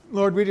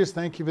Lord, we just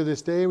thank you for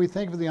this day. We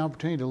thank you for the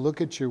opportunity to look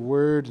at your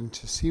word and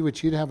to see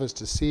what you'd have us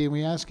to see. And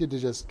we ask you to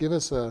just give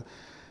us a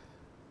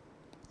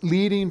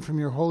leading from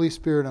your Holy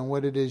Spirit on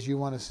what it is you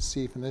want us to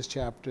see from this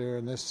chapter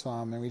and this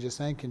psalm. And we just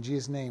thank you in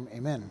Jesus' name.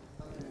 Amen.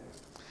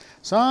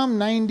 Psalm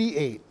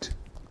 98.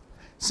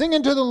 Sing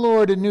unto the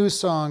Lord a new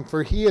song,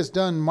 for he has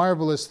done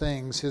marvelous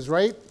things. His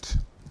right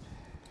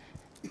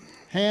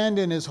hand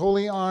and his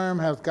holy arm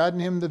have gotten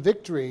him the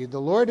victory. The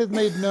Lord hath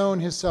made known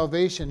his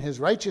salvation. His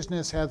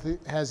righteousness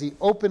has he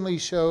openly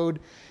showed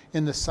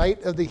in the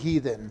sight of the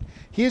heathen.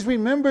 He has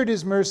remembered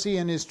his mercy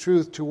and his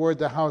truth toward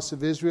the house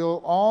of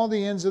Israel. All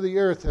the ends of the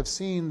earth have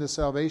seen the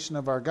salvation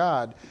of our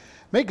God.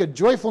 Make a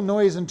joyful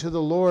noise unto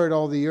the Lord,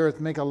 all the earth.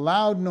 Make a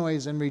loud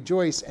noise and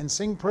rejoice and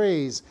sing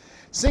praise.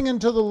 Sing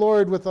unto the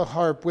Lord with the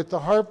harp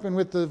and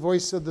with the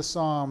voice of the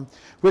psalm,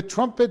 with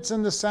trumpets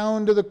and the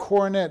sound of the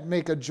cornet.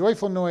 Make a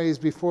joyful noise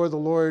before the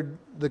Lord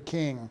the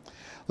King.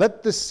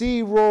 Let the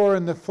sea roar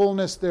in the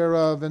fullness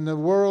thereof, and the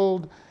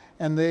world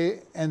and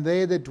they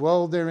that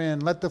dwell therein.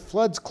 Let the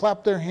floods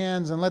clap their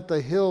hands, and let the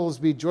hills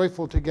be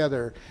joyful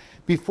together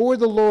before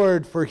the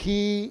Lord, for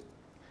he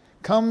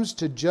comes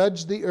to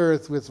judge the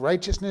earth. With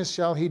righteousness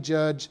shall he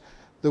judge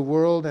the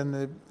world and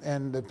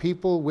the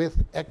people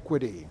with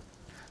equity.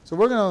 So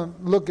we're going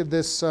to look at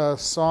this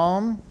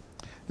psalm.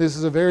 This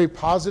is a very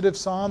positive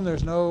psalm.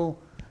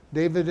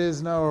 David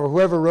is no, or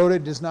whoever wrote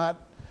it is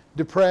not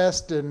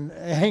depressed and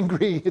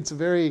angry. It's a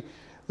very,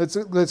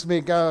 let's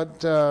make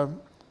out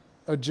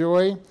a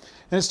joy.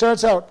 And it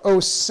starts out, "Oh,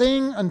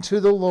 sing unto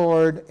the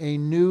Lord a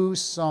new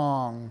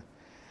song."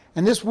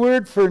 And this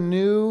word for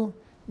new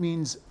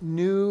means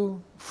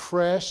new,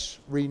 fresh,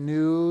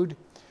 renewed.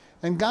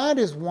 And God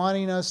is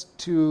wanting us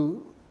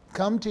to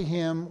come to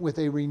him with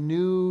a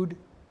renewed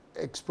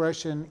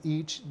expression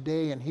each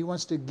day, and he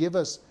wants to give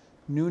us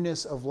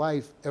newness of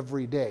life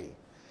every day.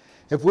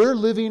 If we're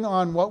living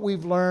on what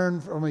we've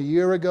learned from a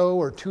year ago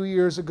or 2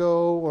 years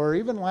ago or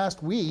even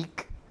last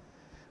week,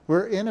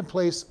 we're in a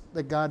place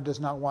that God does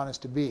not want us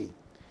to be.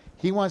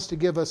 He wants to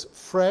give us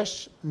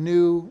fresh,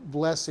 new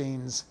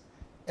blessings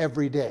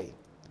every day.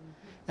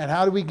 And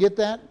how do we get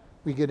that?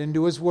 We get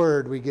into his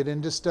word, we get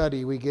into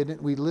study, we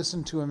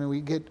listen to him, and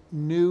we get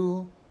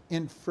new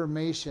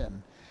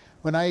information.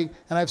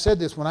 I've said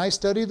this, when I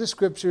study the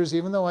scriptures,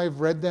 even though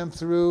I've read them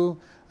through,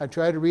 I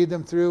try to read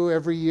them through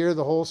every year,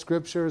 the whole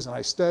scriptures, and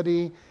I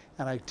study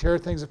and I tear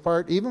things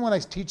apart. Even when I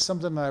teach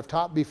something that I've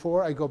taught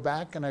before, I go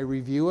back and I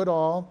review it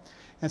all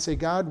and say,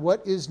 God,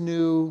 what is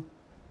new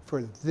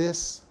for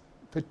this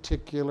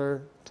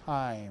particular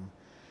time?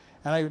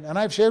 And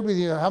I've shared with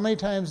you how many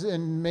times,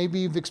 and maybe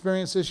you've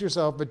experienced this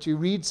yourself, but you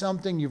read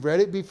something, you've read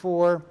it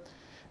before,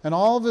 and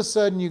all of a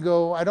sudden you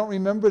go, I don't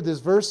remember this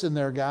verse in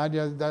there, God.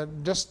 I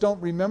just don't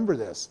remember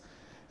this.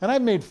 And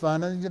I've made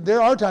fun. And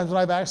there are times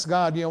when I've asked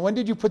God, when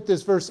did you put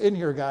this verse in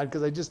here, God?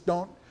 Because I just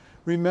don't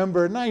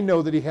remember. And I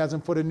know that he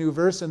hasn't put a new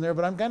verse in there,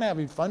 but I'm kind of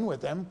having fun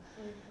with him.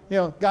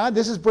 God,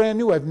 this is brand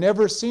new. I've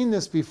never seen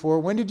this before.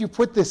 When did you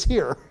put this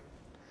here?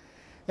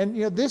 And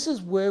this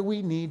is where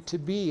we need to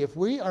be. If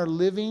we are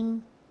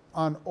living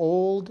on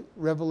old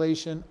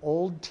revelation,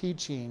 old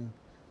teaching,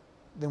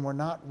 then we're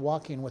not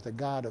walking with a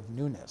God of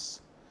newness.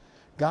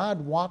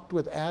 God walked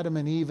with Adam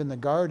and Eve in the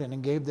garden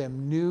and gave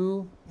them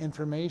new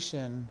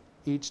information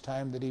each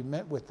time that he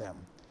met with them.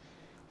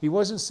 He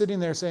wasn't sitting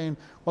there saying,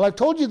 well, I've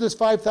told you this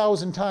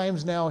 5,000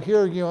 times now.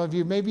 Here,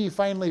 maybe you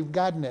finally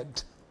gotten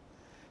it.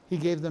 He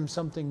gave them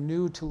something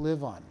new to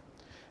live on.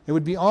 It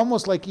would be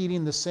almost like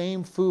eating the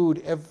same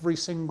food every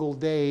single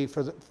day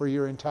for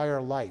your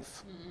entire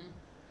life. Mm-hmm.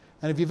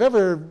 And if you've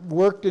ever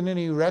worked in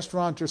any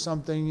restaurant or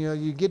something,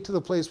 you get to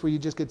the place where you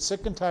just get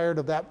sick and tired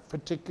of that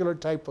particular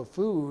type of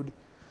food.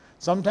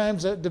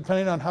 Sometimes,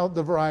 depending on how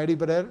the variety,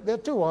 but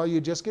after a while, you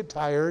just get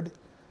tired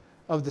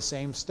of the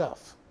same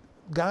stuff.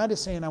 God is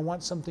saying, I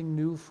want something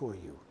new for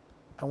you.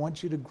 I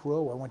want you to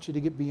grow. I want you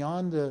to get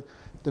beyond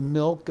the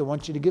milk. I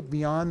want you to get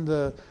beyond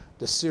the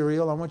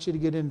cereal. I want you to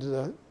get into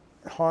the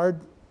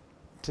hard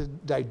to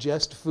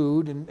digest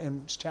food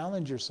and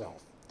challenge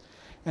yourself.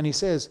 And he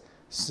says,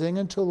 sing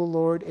unto the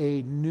Lord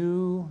a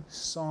new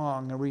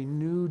song, a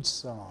renewed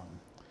song.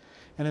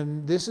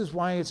 And this is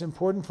why it's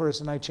important for us,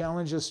 and I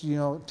challenge us,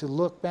 to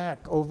look back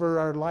over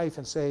our life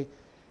and say,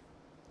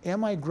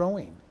 am I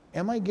growing?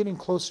 Am I getting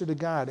closer to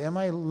God? Am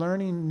I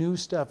learning new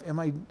stuff? Am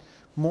I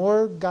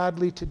more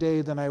godly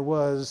today than I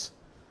was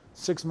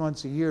 6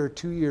 months, a year,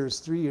 2 years,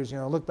 3 years?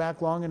 Look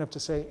back long enough to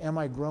say, am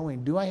I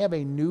growing? Do I have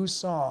a new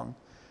song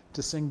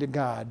to sing to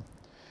God?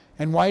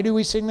 And why do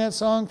we sing that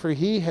song? For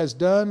he has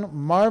done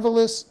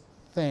marvelous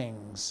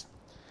things.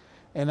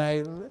 And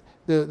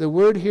the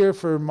word here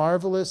for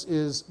marvelous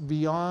is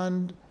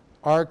beyond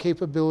our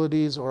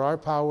capabilities or our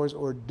powers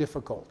or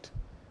difficult.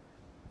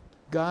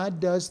 God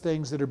does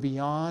things that are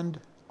beyond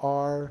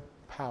our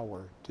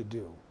power to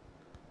do.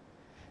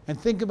 And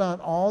think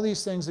about all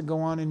these things that go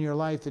on in your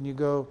life, and you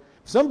go,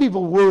 some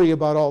people worry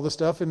about all the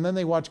stuff, and then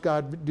they watch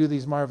God do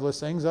these marvelous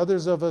things.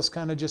 Others of us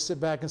kind of just sit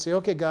back and say,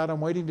 okay, God,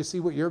 I'm waiting to see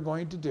what you're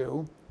going to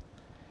do,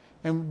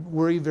 and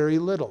worry very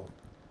little.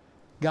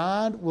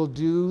 God will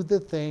do the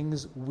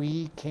things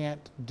we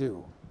can't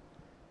do.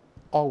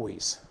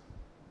 Always.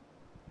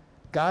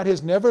 God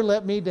has never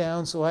let me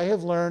down, so I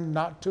have learned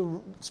not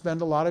to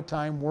spend a lot of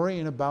time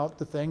worrying about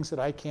the things that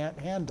I can't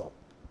handle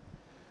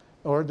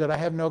or that I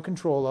have no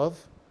control of,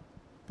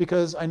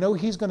 because I know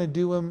He's going to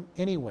do them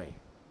anyway.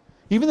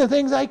 Even the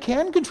things I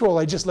can control,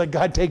 I just let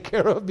God take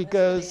care of,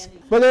 because...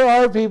 But there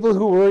are people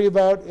who worry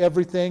about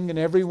everything and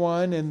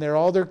everyone, and they're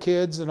all their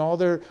kids and all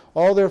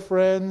their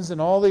friends and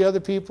all the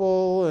other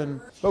people.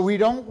 But we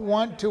don't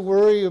want to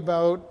worry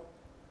about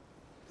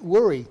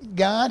worry.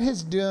 God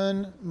has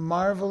done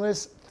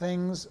marvelous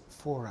things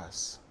for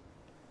us.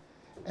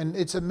 And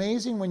it's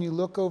amazing when you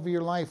look over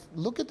your life.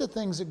 Look at the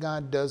things that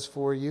God does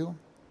for you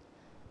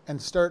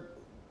and start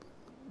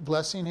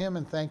blessing Him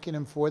and thanking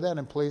Him for that,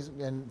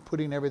 and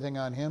putting everything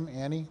on Him.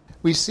 Annie,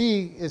 we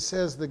see it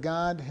says that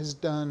God has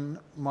done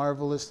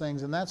marvelous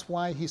things, and that's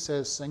why He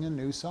says sing a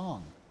new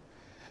song,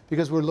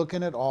 because we're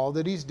looking at all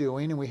that He's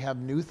doing, and we have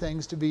new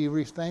things to be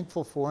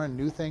thankful for, and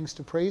new things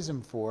to praise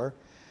Him for,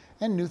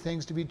 and new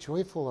things to be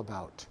joyful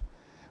about.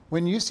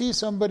 When you see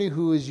somebody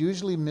who is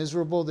usually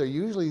miserable, they're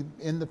usually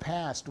in the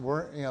past,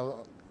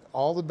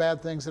 all the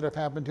bad things that have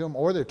happened to them,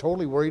 or they're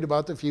totally worried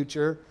about the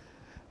future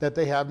that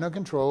they have no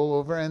control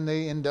over, and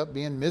they end up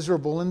being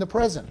miserable in the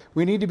present.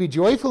 We need to be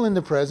joyful in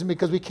the present,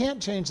 because we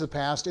can't change the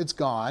past. It's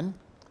gone.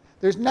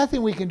 There's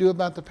nothing we can do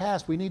about the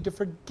past. We need to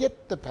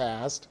forget the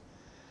past,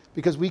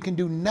 because we can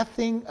do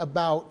nothing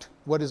about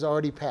what is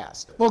already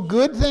past. Well,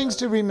 good things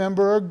to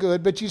remember are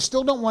good, but you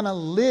still don't want to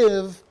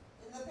live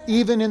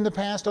even in the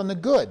past on the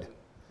good,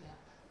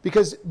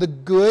 because the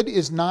good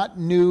is not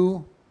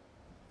new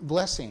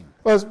blessing.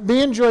 Well,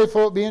 being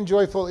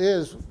joyful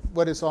is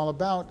what it's all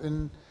about,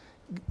 and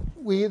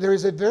there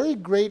is a very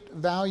great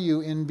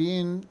value in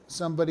being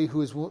somebody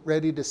who is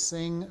ready to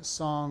sing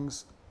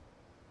songs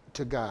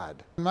to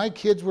God. When my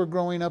kids were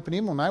growing up, and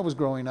even when I was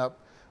growing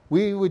up,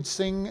 we would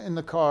sing in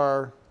the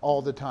car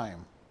all the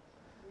time.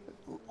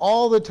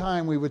 All the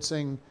time we would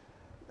sing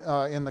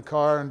in the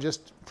car and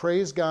just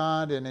praise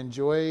God and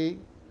enjoy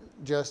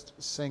just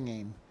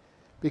singing.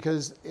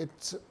 Because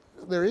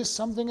there is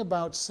something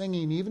about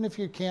singing, even if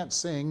you can't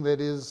sing,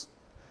 that is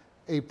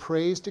a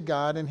praise to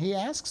God, and He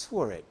asks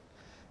for it.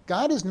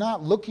 God is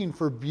not looking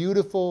for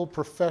beautiful,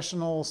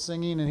 professional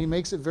singing, and He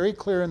makes it very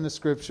clear in the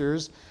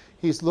Scriptures.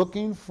 He's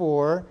looking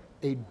for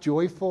a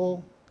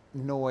joyful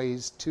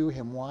noise to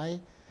Him. Why?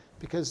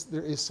 Because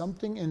there is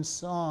something in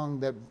song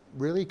that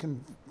really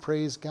can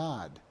praise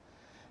God.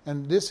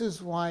 And this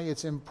is why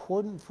it's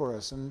important for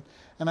us. And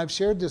I've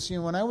shared this,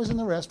 when I was in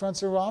the restaurants,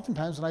 there were often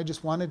times when I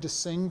just wanted to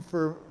sing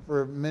for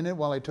a minute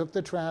while I took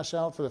the trash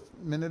out, for the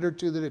minute or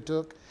two that it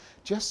took.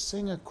 Just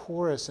sing a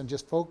chorus and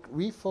just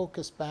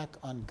refocus back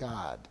on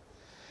God.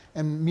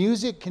 And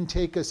music can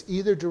take us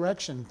either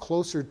direction,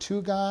 closer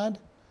to God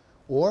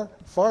or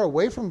far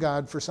away from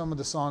God for some of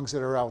the songs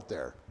that are out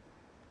there.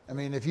 I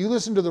mean, if you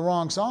listen to the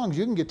wrong songs,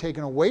 you can get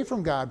taken away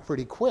from God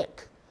pretty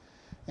quick.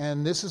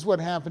 And this is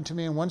what happened to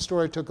me in one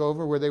store I took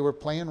over, where they were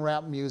playing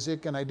rap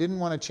music, and I didn't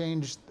want to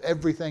change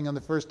everything on the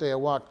first day I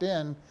walked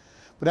in.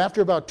 But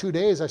after about 2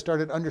 days, I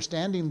started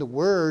understanding the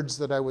words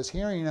that I was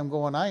hearing. I'm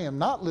going, I am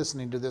not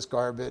listening to this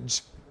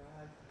garbage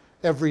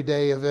every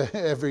day of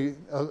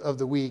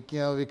the week,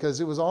 because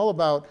it was all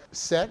about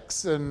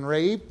sex and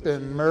rape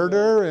and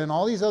murder and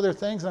all these other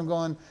things. I'm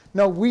going,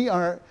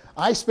 no,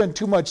 I spend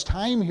too much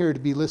time here to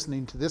be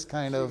listening to this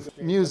kind of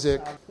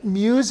music.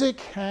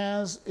 Music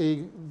has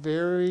a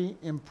very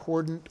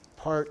important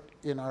part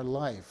in our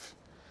life.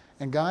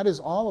 And God is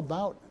all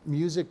about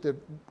music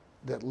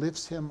that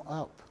lifts Him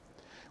up.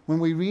 When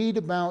we read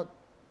about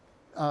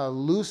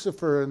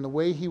Lucifer and the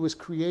way he was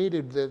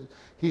created, that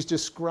he's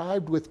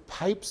described with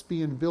pipes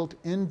being built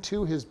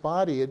into his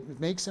body, it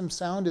makes him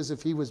sound as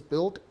if he was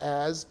built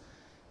as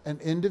an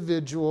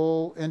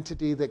individual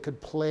entity that could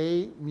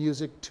play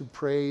music to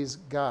praise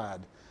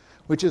God,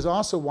 which is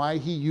also why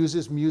He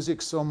uses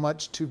music so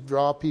much to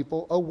draw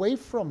people away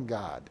from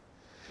God.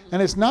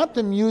 And it's not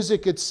the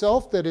music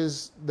itself that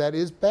is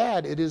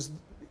bad,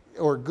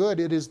 or good.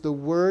 It is the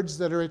words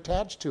that are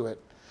attached to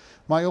it.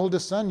 My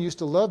oldest son used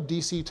to love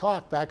DC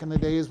Talk back in the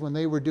days when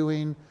they were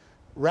doing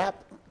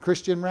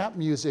Christian rap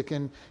music,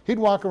 and he'd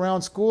walk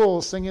around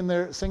school singing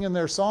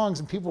their songs,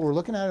 and people were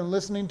looking at him,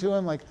 listening to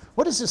him, like,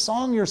 what is this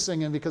song you're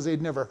singing? Because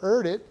they'd never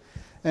heard it,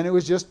 and it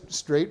was just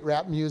straight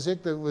rap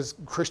music that was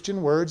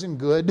Christian words and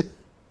good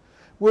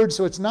words.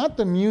 So it's not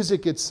the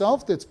music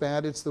itself that's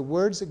bad, it's the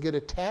words that get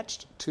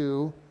attached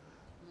to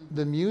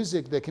the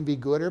music that can be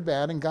good or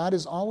bad. And God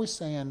is always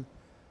saying,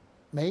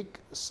 make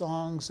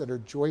songs that are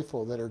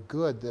joyful, that are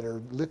good, that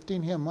are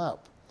lifting Him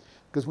up.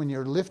 Because when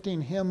you're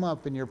lifting Him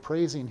up and you're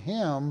praising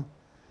Him,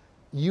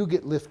 you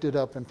get lifted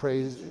up and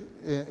praised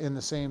in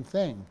the same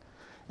thing.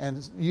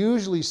 And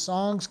usually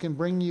songs can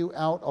bring you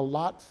out a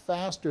lot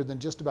faster than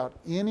just about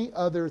any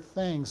other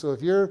thing. So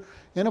if you're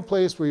in a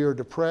place where you're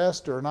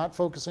depressed or not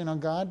focusing on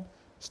God,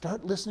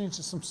 start listening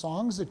to some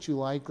songs that you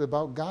like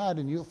about God,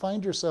 and you'll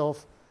find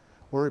yourself,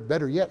 or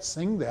better yet,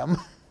 sing them.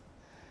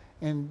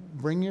 and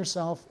bring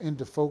yourself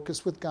into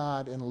focus with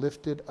God and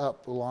lift it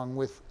up along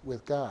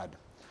with God.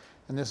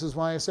 And this is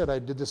why I said I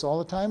did this all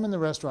the time in the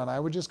restaurant. I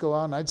would just go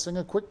out and I'd sing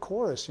a quick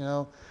chorus,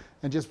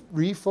 and just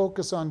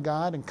refocus on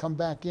God and come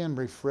back in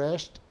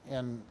refreshed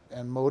and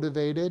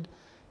motivated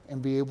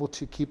and be able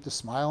to keep the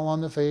smile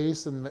on the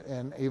face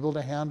and able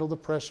to handle the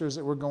pressures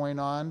that were going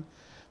on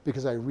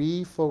because I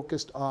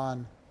refocused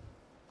on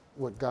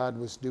what God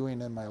was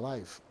doing in my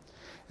life.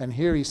 And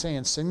here he's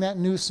saying, sing that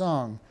new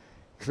song,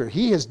 for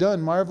he has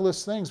done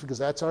marvelous things, because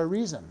that's our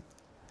reason.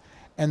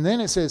 And then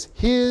it says,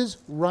 his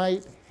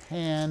right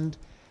hand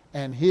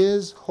and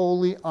his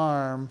holy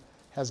arm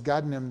has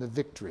gotten him the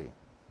victory.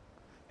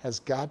 Has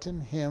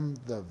gotten him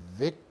the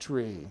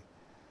victory.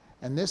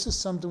 And this is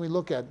something we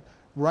look at.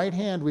 Right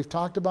hand, we've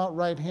talked about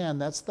right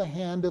hand. That's the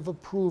hand of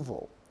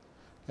approval.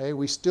 Okay,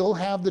 we still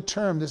have the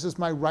term, this is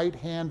my right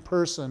hand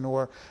person,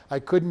 or I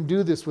couldn't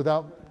do this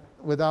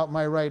without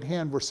my right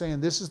hand. We're saying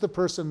this is the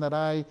person that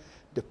I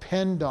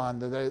depend on,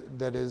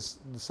 that is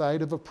the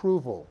side of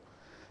approval.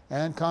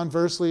 And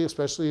conversely,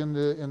 especially in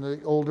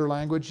the older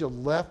language, the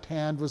left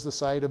hand was the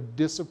side of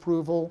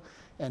disapproval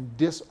and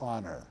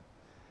dishonor.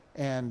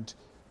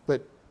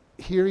 But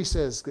here he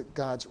says that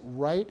God's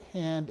right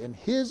hand and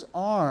his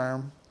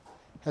arm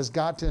has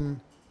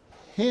gotten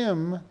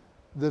him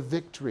the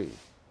victory.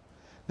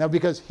 Now,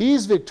 because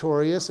he's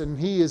victorious and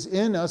he is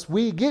in us,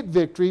 we get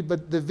victory,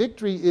 but the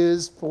victory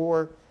is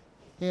for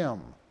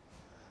him,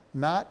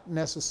 not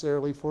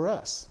necessarily for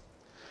us.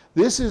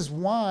 This is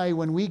why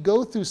when we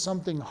go through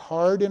something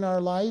hard in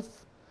our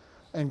life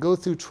and go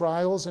through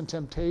trials and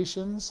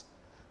temptations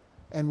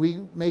and we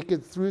make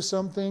it through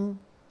something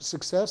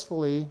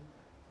successfully,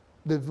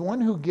 the one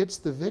who gets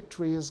the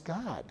victory is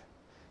God.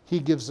 He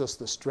gives us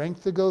the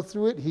strength to go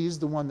through it. He's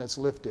the one that's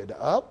lifted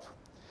up.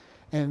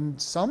 And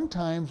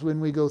sometimes when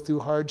we go through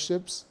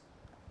hardships,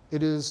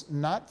 it is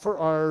not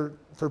for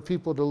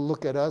people to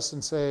look at us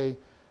and say,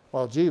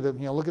 well, gee,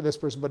 look at this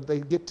person, but they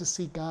get to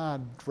see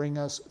God bring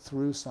us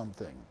through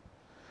something.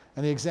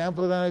 And the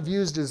example that I've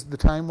used is the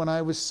time when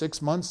I was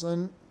 6 months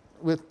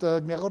with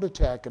gout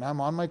attack, and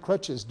I'm on my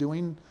crutches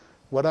doing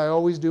what I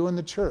always do in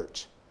the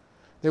church.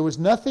 There was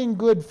nothing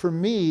good for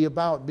me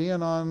about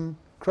being on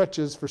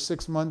crutches for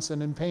 6 months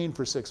and in pain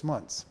for 6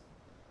 months.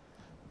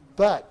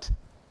 But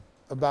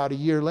about a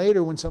year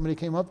later, when somebody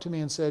came up to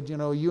me and said,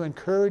 you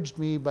encouraged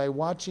me by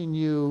watching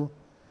you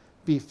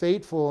be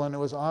faithful, and it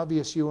was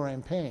obvious you were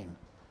in pain.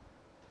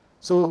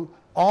 So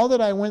all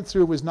that I went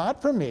through was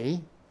not for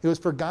me. It was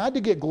for God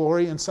to get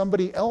glory and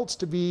somebody else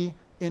to be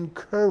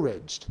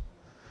encouraged.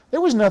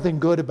 There was nothing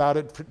good about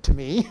it to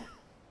me.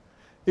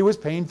 It was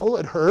painful.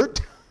 It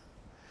hurt.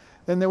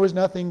 And there was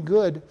nothing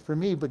good for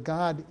me, but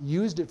God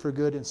used it for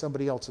good in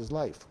somebody else's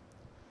life.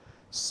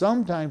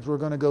 Sometimes we're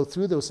going to go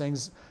through those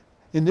things.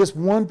 In this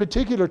one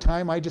particular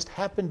time, I just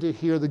happened to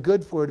hear the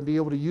good for it and be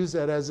able to use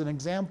that as an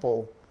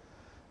example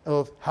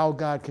of how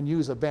God can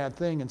use a bad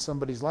thing in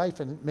somebody's life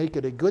and make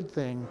it a good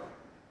thing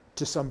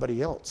to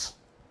somebody else.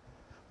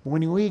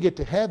 When we get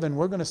to heaven,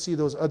 we're going to see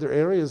those other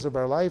areas of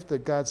our life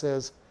that God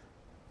says,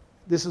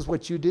 this is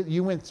what you did.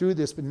 You went through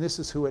this, but this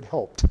is who it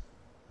helped.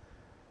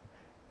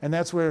 And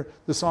that's where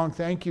the song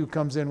Thank You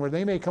comes in, where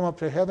they may come up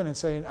to heaven and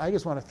say, I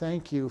just want to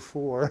thank you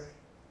for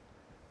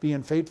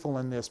being faithful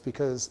in this,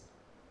 because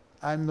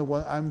I'm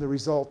the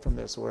result from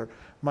this, or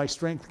my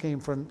strength came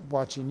from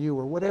watching you,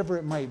 or whatever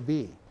it might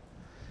be.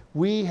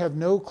 We have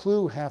no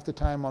clue half the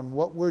time on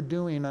what we're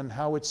doing and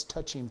how it's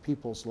touching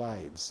people's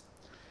lives.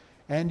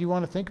 And you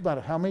want to think about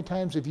it. How many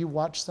times have you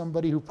watched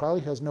somebody who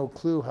probably has no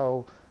clue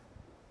how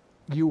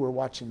you were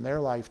watching their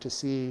life to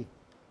see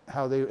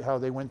how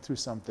they went through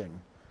something?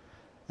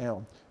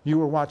 You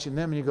were watching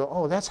them and you go,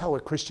 oh, that's how a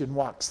Christian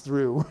walks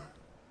through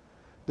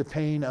the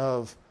pain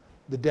of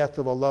the death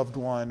of a loved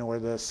one, or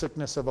the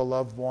sickness of a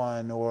loved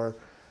one, or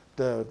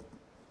the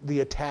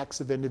attacks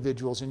of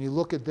individuals. And you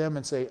look at them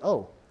and say,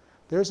 oh,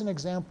 there's an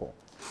example.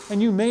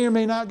 And you may or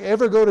may not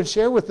ever go to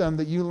share with them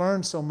that you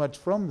learned so much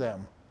from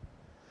them.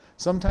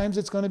 Sometimes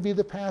it's going to be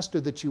the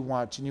pastor that you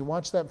watch, and you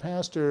watch that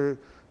pastor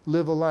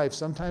live a life.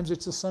 Sometimes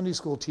it's a Sunday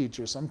school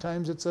teacher.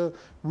 Sometimes it's a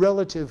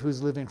relative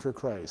who's living for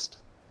Christ.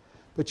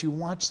 But you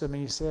watch them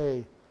and you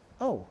say,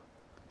 oh,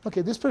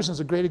 okay, this person's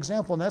a great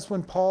example. And that's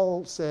when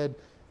Paul said,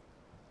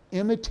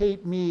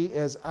 imitate me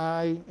as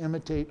I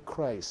imitate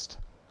Christ.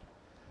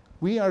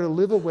 We are to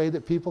live a way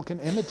that people can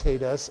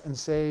imitate us and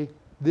say,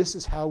 this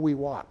is how we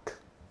walk.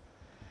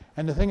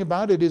 And the thing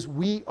about it is,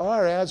 we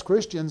are, as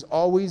Christians,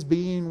 always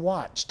being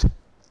watched.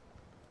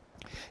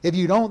 If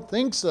you don't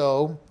think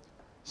so,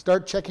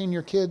 start checking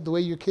the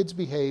way your kids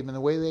behave and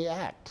the way they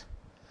act.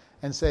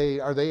 And say,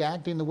 are they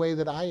acting the way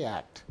that I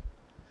act?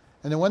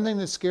 And the one thing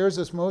that scares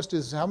us most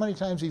is, how many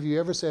times have you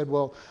ever said,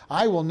 well,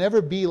 I will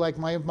never be like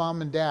my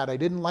mom and dad. I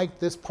didn't like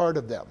this part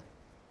of them.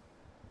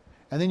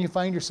 And then you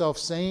find yourself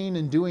saying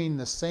and doing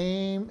the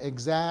same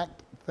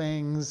exact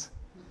things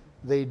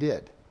they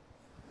did.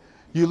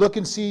 You look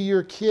and see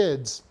your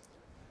kids,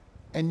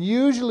 and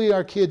usually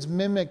our kids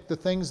mimic the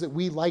things that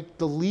we like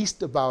the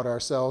least about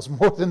ourselves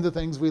more than the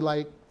things we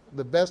like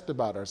the best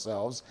about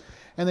ourselves.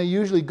 And they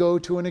usually go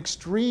to an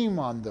extreme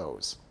on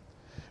those.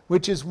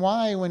 Which is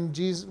why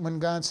when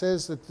God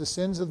says that the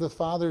sins of the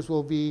fathers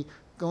will be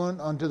going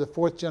on to the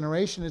fourth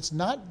generation, it's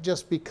not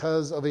just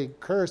because of a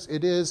curse.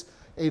 It is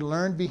a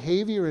learned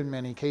behavior in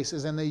many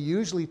cases, and they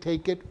usually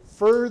take it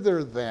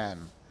further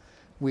than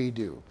we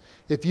do.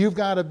 If you've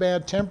got a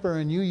bad temper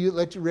and you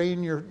let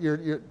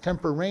your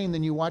temper reign,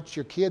 then you watch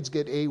your kids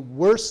get a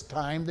worse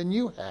time than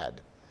you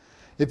had.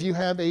 If you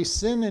have a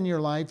sin in your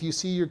life, you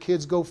see your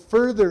kids go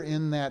further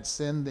in that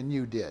sin than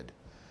you did.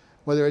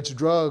 Whether it's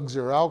drugs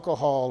or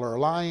alcohol or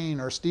lying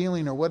or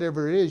stealing or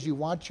whatever it is, you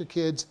watch your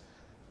kids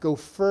go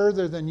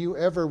further than you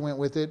ever went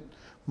with it,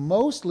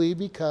 mostly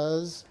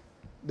because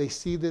they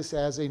see this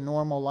as a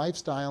normal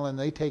lifestyle and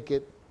they take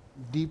it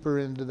deeper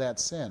into that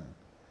sin.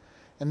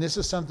 And this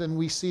is something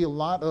we see a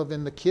lot of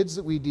in the kids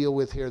that we deal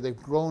with here.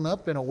 They've grown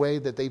up in a way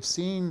that they've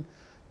seen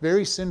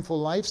very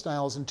sinful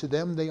lifestyles, and to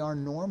them they are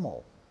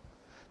normal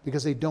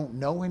because they don't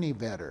know any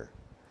better.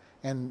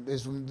 And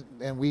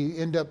we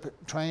end up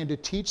trying to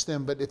teach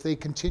them, but if they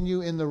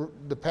continue in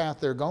the path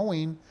they're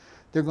going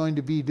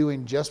to be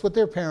doing just what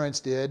their parents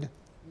did,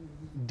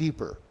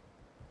 deeper.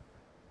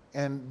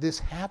 And this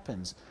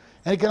happens.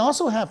 And it can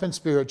also happen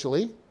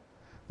spiritually.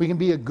 We can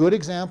be a good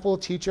example,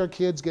 teach our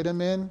kids, get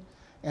them in.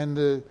 And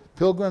the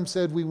Pilgrim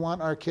said we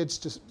want our kids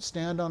to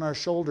stand on our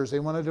shoulders. They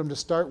wanted them to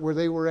start where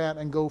they were at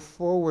and go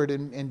forward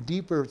and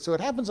deeper. So it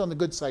happens on the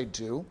good side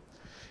too.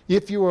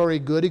 If you are a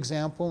good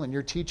example and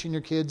you're teaching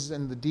your kids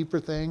and the deeper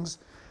things,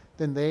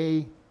 then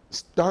they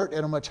start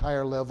at a much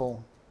higher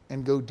level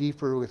and go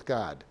deeper with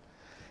God.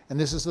 And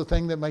this is the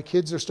thing that my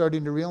kids are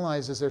starting to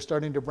realize as they're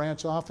starting to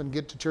branch off and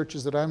get to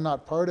churches that I'm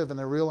not part of, and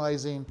they're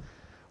realizing,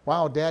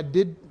 wow, Dad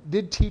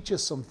did teach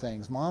us some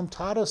things. Mom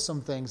taught us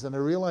some things, and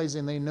they're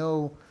realizing they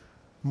know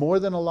more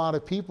than a lot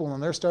of people,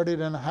 and they're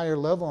started at a higher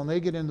level, and they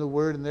get into the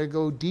Word and they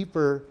go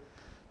deeper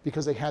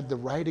because they had the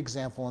right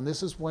example. And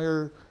this is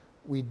where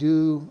we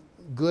do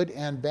good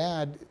and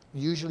bad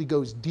usually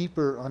goes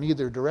deeper on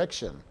either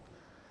direction.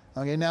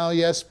 Okay, now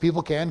yes,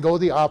 people can go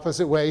the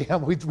opposite way.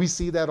 We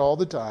see that all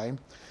the time.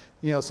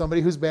 You know,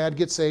 somebody who's bad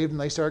gets saved and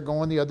they start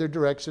going the other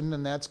direction,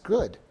 and that's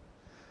good.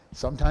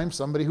 Sometimes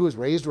somebody who was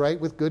raised right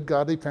with good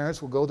godly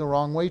parents will go the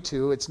wrong way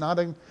too.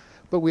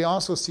 But we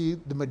also see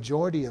the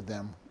majority of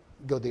them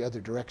go the other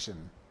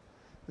direction.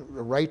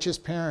 Righteous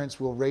parents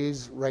will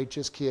raise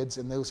righteous kids,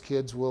 and those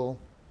kids will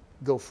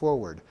go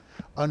forward.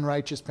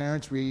 Unrighteous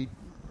parents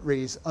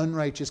raise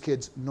unrighteous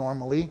kids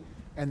normally,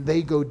 and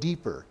they go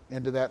deeper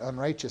into that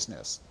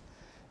unrighteousness.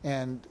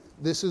 And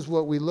this is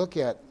what we look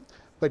at.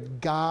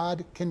 But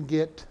God can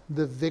get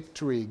the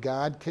victory.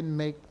 God can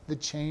make the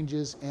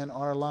changes in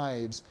our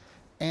lives,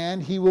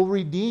 and He will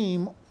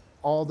redeem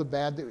all the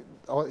bad.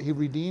 He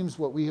redeems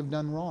what we have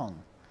done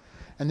wrong.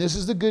 And this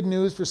is the good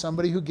news for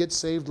somebody who gets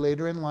saved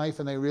later in life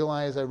and they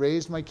realize, I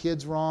raised my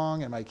kids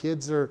wrong and my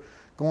kids are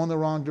going the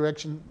wrong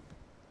direction.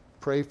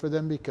 Pray for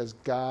them, because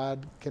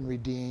God can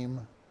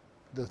redeem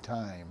the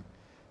time.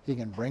 He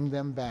can bring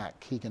them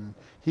back. He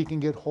can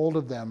get hold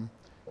of them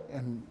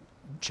and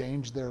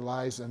change their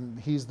lives, and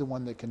He's the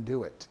one that can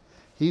do it.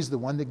 He's the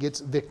one that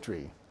gets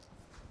victory.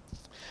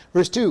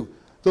 Verse 2,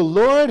 the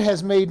Lord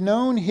has made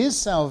known His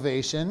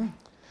salvation.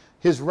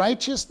 His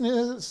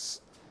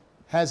righteousness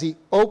has He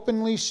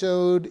openly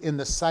showed in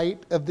the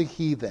sight of the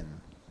heathen.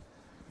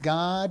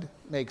 God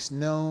makes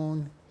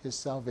known His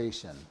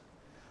salvation.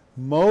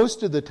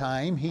 Most of the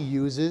time He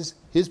uses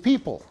His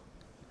people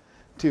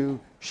to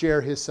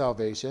share His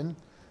salvation.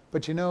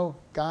 But you know,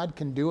 God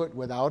can do it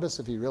without us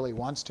if He really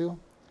wants to.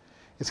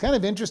 It's kind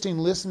of interesting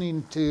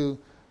listening to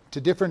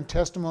different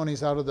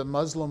testimonies out of the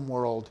Muslim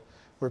world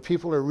where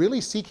people are really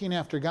seeking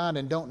after God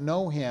and don't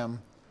know Him.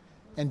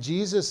 And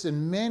Jesus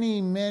in many,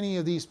 many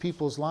of these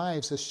people's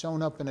lives has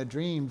shown up in a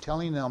dream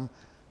telling them,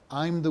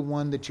 I'm the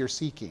one that you're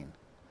seeking.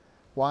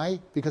 Why?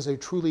 Because they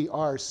truly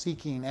are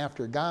seeking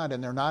after God,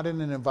 and they're not in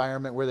an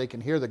environment where they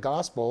can hear the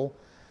gospel,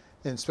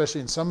 and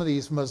especially in some of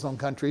these Muslim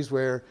countries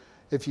where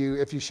if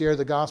you share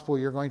the gospel,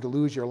 you're going to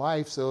lose your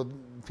life. So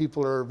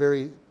people are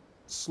very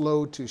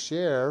slow to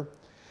share,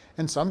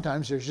 and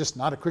sometimes there's just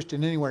not a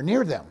Christian anywhere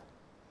near them.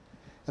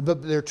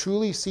 But they're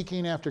truly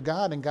seeking after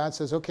God, and God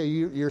says, okay,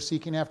 you're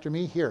seeking after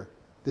me? Here,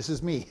 this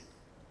is me.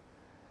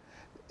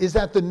 Is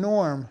that the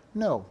norm?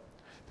 No.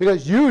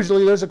 Because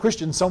usually there's a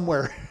Christian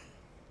somewhere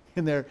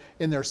in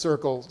their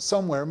circle,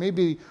 somewhere.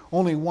 Maybe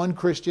only one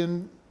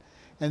Christian.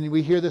 And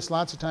we hear this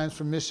lots of times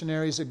from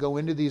missionaries that go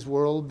into these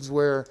worlds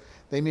where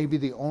they may be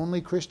the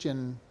only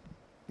Christian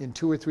in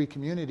 2 or 3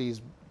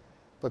 communities,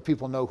 but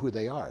people know who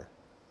they are.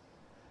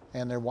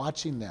 And they're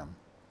watching them.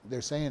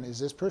 They're saying, is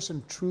this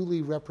person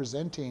truly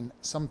representing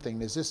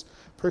something? Is this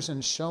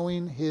person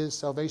showing his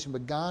salvation?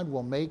 But God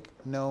will make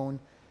known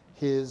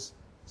His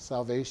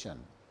salvation.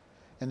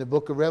 In the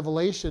book of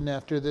Revelation,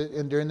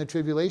 during the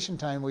tribulation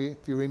time,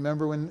 if you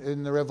remember when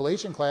in the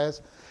Revelation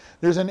class,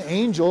 there's an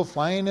angel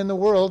flying in the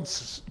world,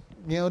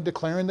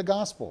 declaring the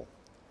gospel.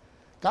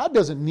 God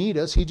doesn't need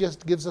us. He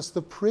just gives us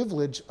the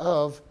privilege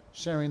of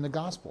sharing the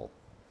gospel.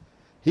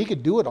 He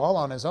could do it all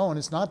on His own.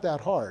 It's not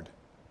that hard.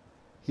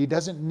 He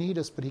doesn't need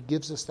us, but he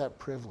gives us that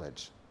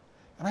privilege.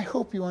 And I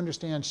hope you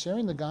understand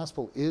sharing the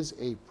gospel is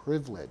a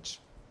privilege.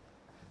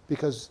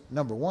 Because,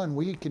 number one,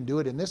 we can do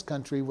it in this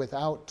country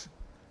without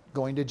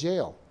going to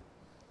jail,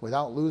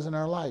 without losing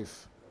our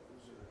life.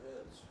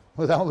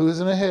 Without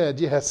losing a head,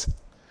 yes.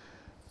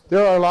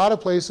 There are a lot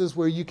of places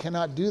where you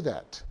cannot do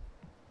that.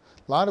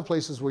 A lot of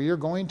places where you're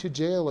going to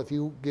jail if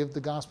you give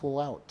the gospel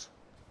out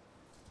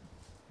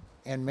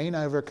and may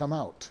never come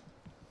out.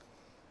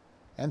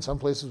 And some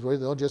places where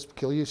they'll just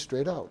kill you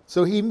straight out.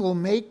 So he will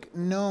make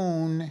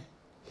known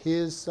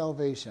his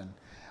salvation.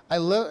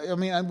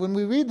 When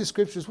we read the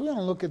scriptures, we want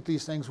to look at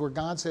these things where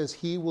God says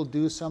he will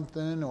do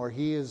something, or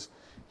he is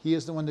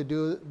the one that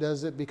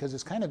does it, because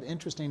it's kind of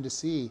interesting to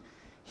see.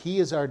 He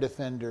is our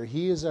defender.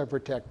 He is our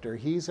protector.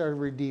 He's our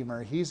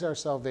redeemer. He's our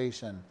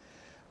salvation.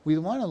 We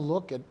want to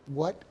look at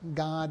what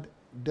God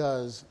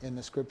does in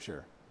the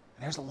scripture.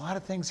 And there's a lot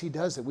of things he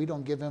does that we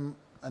don't give him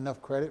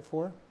enough credit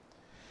for.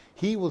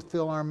 He will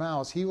fill our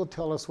mouths. He will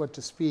tell us what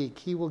to speak.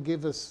 He will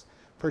give us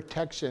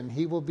protection.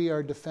 He will be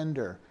our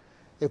defender.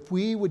 If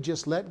we would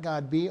just let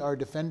God be our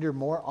defender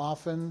more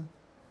often,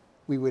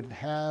 we would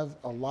have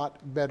a lot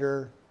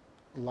better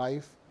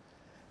life.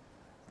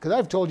 Because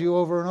I've told you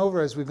over and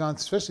over as we've gone,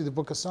 especially the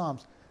book of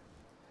Psalms,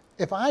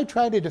 if I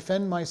try to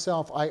defend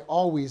myself, I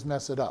always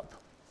mess it up.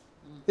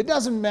 It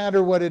doesn't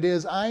matter what it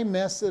is, I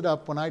mess it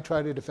up when I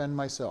try to defend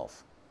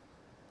myself.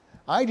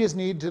 I just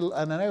need to,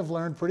 and I've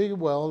learned pretty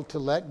well, to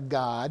let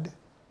God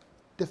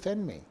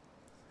defend me.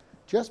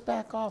 Just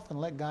back off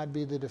and let God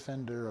be the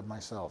defender of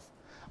myself.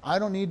 I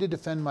don't need to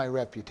defend my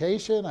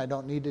reputation. I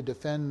don't need to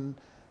defend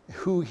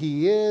who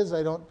he is.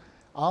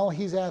 All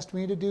he's asked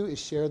me to do is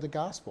share the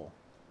gospel.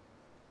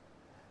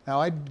 Now,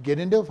 I get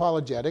into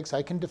apologetics.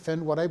 I can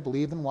defend what I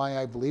believe and why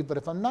I believe, but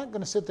if I'm not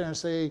going to sit there and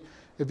say,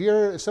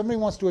 if somebody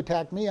wants to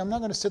attack me, I'm not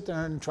going to sit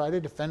there and try to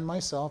defend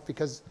myself,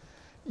 because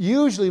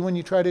usually when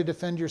you try to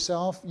defend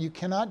yourself, you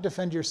cannot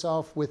defend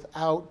yourself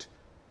without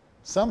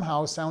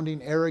somehow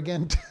sounding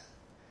arrogant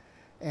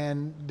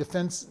and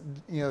defense,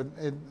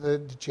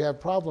 that you have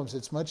problems.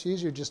 It's much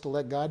easier just to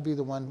let God be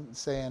the one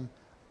saying,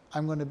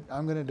 I'm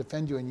going to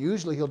defend you. And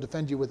usually he'll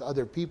defend you with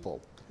other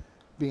people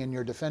being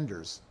your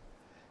defenders.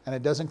 And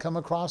it doesn't come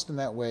across in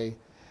that way.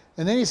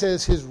 And then he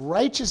says, his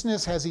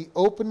righteousness has he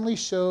openly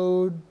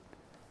showed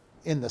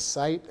in the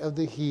sight of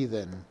the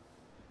heathen.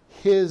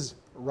 His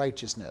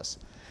righteousness.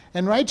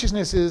 And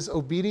righteousness is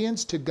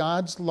obedience to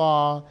God's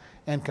law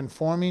and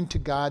conforming to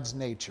God's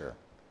nature.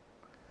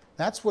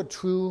 That's what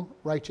true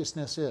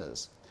righteousness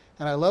is.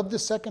 And I love the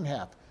second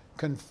half,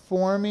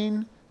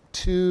 conforming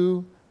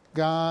to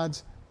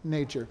God's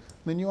nature.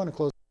 Lynn, you want to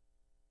close?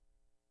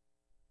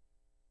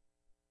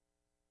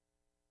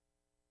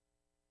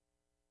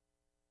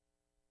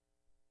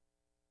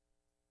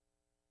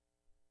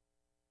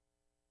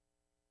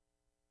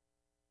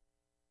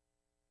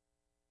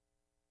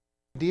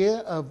 The idea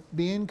of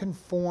being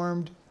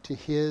conformed to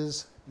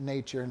his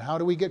nature. And how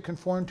do we get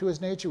conformed to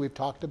his nature? We've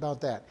talked about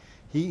that.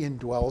 He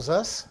indwells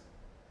us,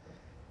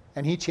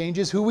 and he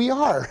changes who we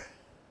are.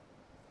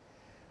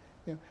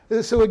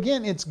 So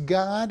again, it's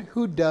God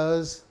who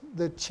does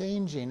the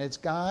changing. It's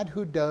God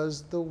who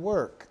does the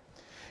work.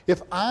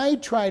 If I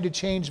try to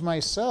change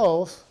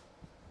myself,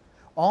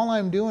 all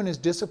I'm doing is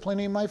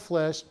disciplining my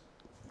flesh,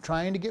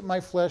 trying to get my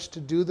flesh to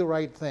do the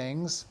right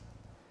things,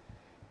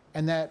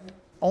 and that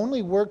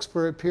only works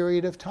for a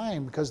period of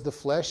time, because the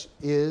flesh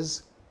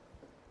is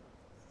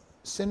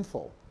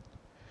sinful.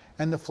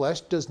 And the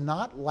flesh does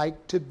not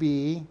like to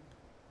be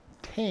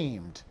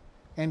tamed,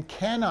 and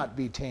cannot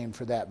be tamed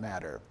for that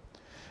matter.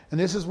 And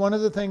this is one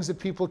of the things that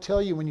people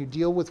tell you when you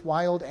deal with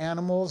wild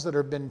animals that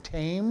have been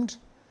tamed,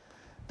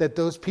 that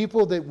those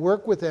people that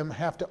work with them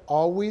have to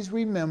always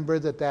remember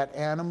that that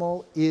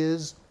animal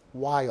is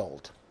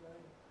wild.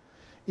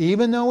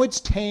 Even though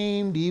it's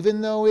tamed, even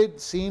though it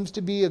seems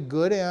to be a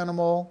good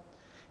animal,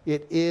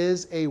 it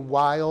is a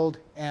wild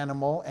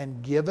animal,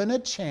 and given a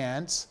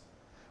chance,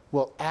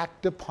 will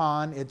act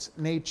upon its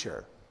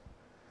nature.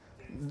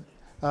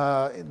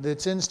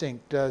 Its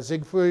instinct.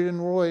 Siegfried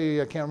and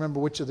Roy, I can't remember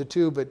which of the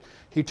two, but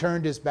he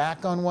turned his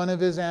back on one of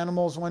his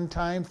animals one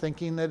time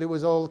thinking that it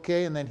was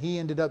okay, and then he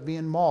ended up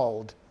being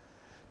mauled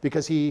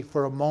because he,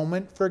 for a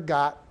moment,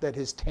 forgot that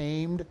his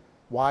tamed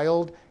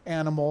wild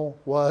animal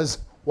was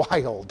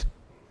wild.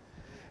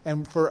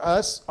 And for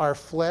us, our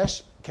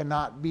flesh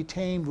cannot be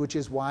tamed, which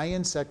is why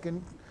in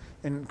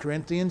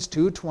Corinthians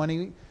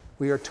 2:20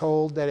 we are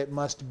told that it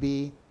must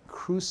be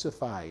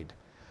crucified.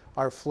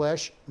 Our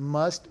flesh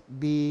must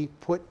be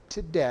put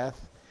to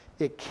death.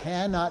 It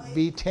cannot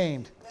be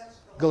tamed.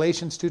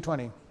 Galatians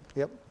 2:20.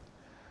 Yep.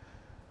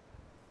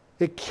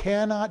 It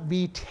cannot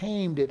be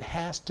tamed. It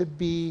has to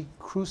be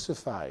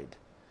crucified.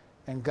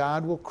 And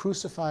God will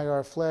crucify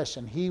our flesh,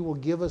 and he will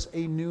give us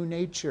a new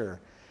nature.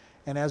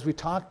 And as we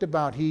talked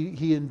about, he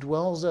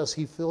indwells us,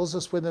 he fills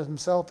us with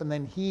himself, and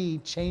then he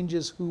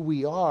changes who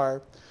we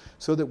are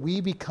so that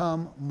we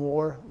become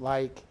more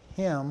like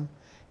him.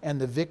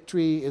 And the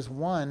victory is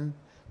won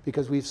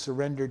because we've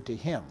surrendered to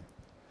him.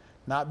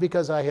 Not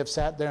because I have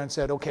sat there and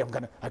said, okay,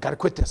 I got to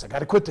quit this. I got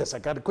to quit this. I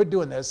got to quit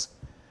doing this.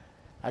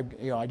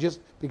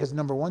 Because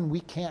number one, we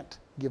can't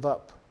give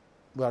up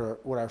what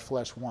our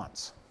flesh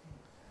wants.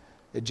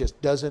 It just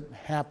doesn't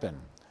happen.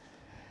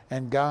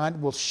 And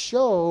God will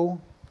show,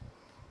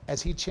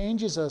 as he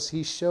changes us,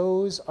 he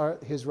shows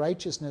his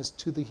righteousness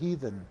to the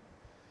heathen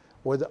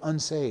or the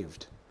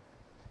unsaved.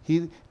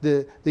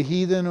 The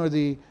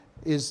heathen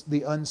is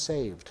the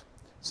unsaved.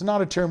 It's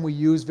not a term we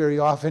use very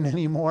often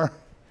anymore,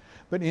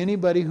 but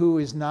anybody who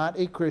is not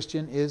a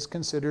Christian is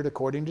considered,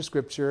 according to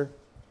Scripture,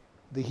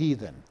 the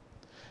heathen.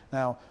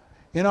 Now,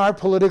 in our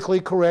politically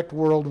correct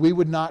world, we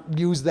would not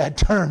use that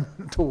term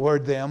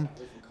toward them.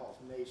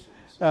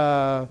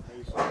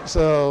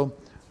 So,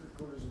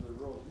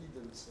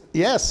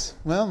 yes,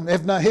 well,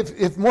 if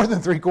more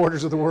than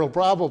 3/4 of the world,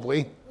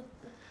 probably.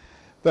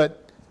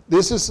 But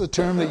this is a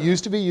term that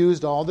used to be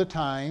used all the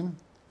time,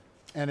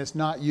 and it's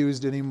not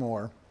used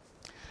anymore.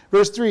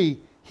 Verse 3,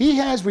 he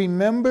has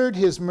remembered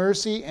his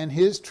mercy and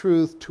his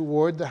truth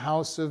toward the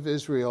house of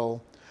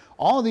Israel.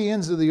 All the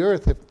ends of the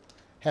earth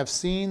have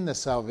seen the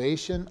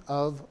salvation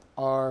of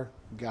our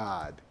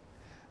God.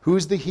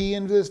 Who's the he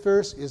in this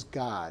verse? Is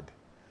God.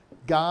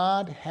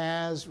 God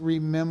has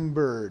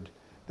remembered.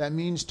 That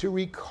means to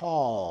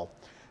recall.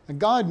 And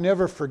God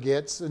never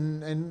forgets,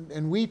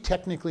 and we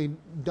technically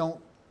don't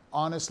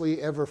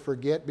honestly ever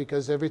forget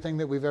because everything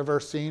that we've ever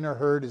seen or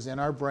heard is in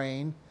our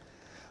brain.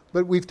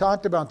 But we've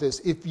talked about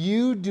this. If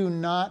you do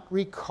not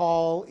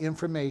recall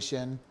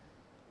information,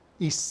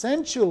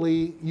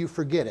 essentially you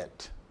forget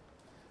it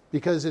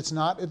because it's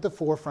not at the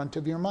forefront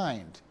of your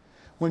mind.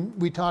 When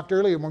we talked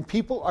earlier, when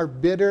people are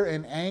bitter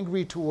and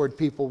angry toward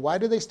people, why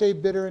do they stay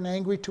bitter and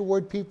angry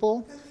toward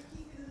people?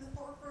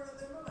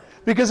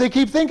 Because they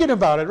keep thinking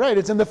about it, right?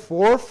 It's in the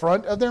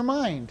forefront of their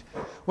mind.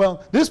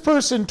 Well, this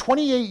person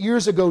 28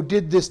 years ago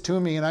did this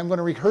to me, and I'm going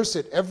to rehearse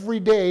it every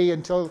day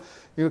until,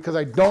 because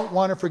I don't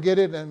want to forget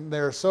it, and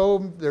they're so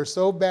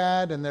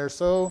bad, and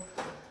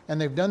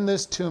they've done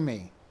this to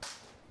me.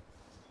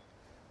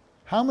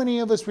 How many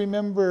of us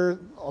remember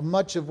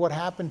much of what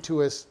happened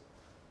to us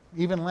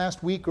even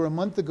last week or a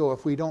month ago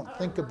if we don't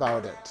think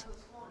about it?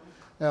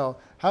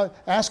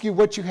 Ask you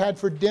what you had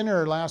for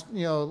dinner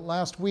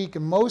last week,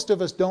 and most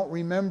of us don't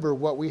remember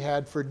what we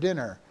had for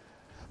dinner.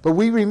 But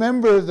we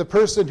remember the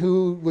person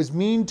who was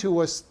mean to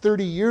us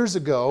 30 years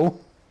ago.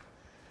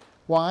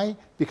 Why?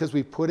 Because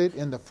we put it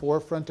in the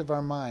forefront of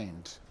our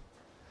mind.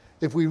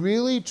 If we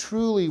really,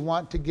 truly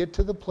want to get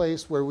to the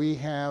place where we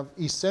have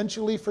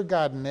essentially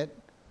forgotten it,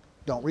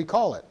 don't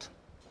recall it.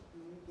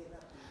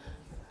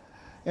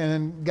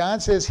 And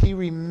God says he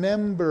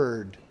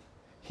remembered,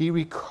 he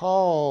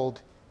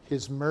recalled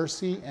his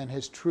mercy and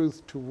his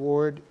truth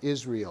toward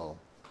Israel.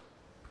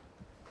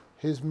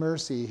 His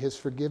mercy, his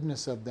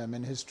forgiveness of them,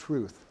 and his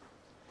truth.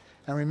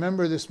 And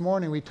remember, this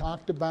morning we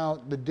talked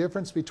about the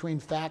difference between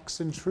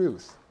facts and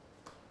truth.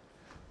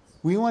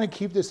 We want to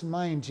keep this in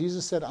mind.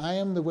 Jesus said, I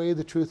am the way,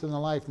 the truth, and the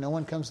life. No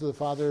one comes to the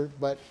Father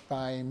but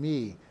by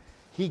me.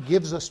 He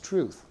gives us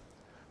truth.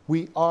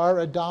 We are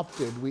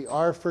adopted. We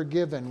are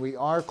forgiven. We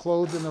are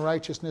clothed in the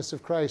righteousness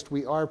of Christ.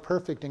 We are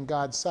perfect in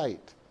God's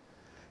sight.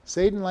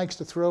 Satan likes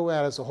to throw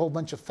at us a whole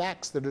bunch of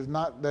facts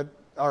that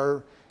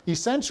are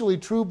essentially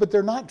true, but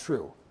they're not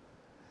true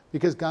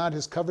because God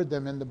has covered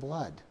them in the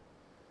blood.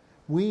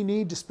 We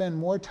need to spend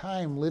more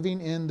time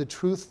living in the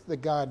truth that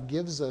God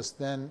gives us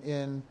than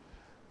in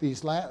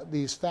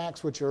these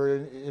facts which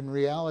are in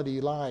reality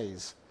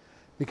lies,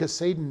 because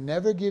Satan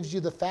never gives you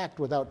the fact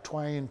without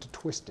trying to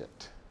twist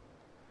it.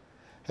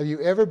 Have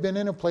you ever been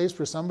in a place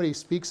where somebody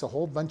speaks a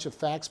whole bunch of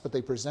facts, but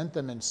they present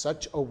them in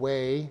such a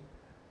way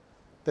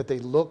that they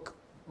look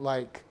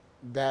like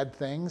bad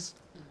things?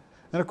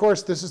 And of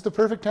course, this is the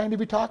perfect time to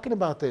be talking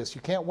about this.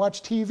 You can't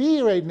watch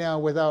TV right now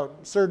without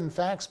certain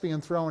facts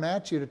being thrown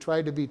at you to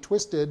try to be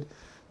twisted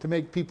to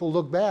make people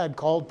look bad,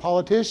 called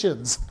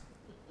politicians.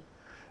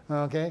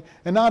 Okay?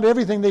 And not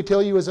everything they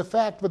tell you is a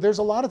fact, but there's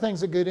a lot of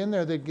things that get in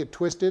there that get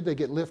twisted, they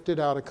get lifted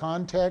out of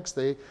context.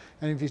 And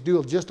if you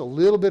do just a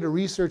little bit of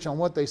research on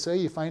what they say,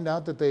 you find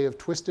out that they have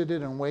twisted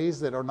it in ways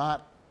that are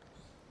not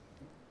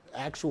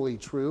actually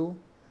true.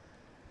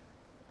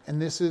 And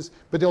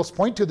but they'll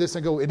point to this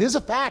and go, it is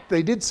a fact.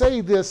 They did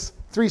say this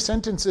 3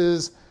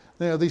 sentences,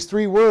 these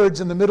 3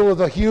 words in the middle of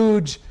a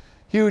huge,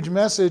 huge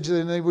message,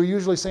 and they were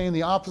usually saying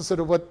the opposite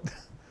of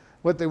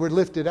what they were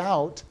lifted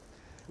out.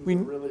 We're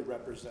really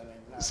representing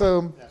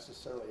not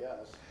necessarily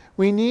us.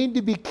 We need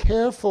to be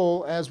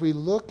careful as we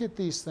look at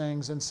these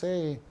things and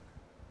say,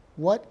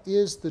 what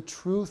is the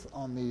truth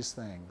on these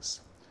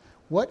things?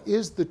 What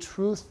is the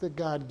truth that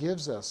God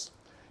gives us?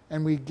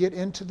 And we get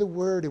into the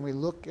Word and we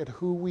look at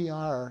who we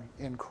are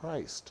in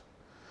Christ.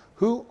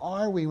 Who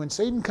are we? When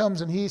Satan comes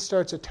and he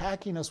starts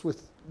attacking us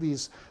with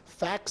these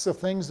facts of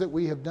things that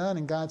we have done,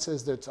 and God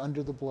says that's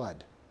under the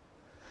blood.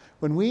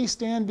 When we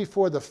stand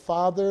before the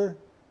Father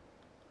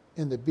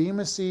in the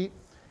bema seat,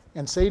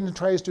 and Satan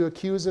tries to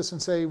accuse us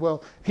and say,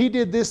 well, he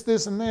did this,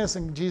 this, and this,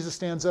 and Jesus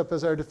stands up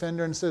as our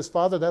defender and says,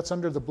 Father, that's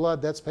under the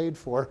blood, that's paid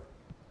for.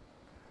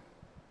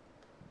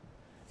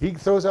 He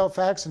throws out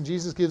facts and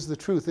Jesus gives the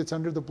truth. It's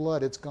under the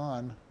blood. It's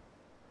gone.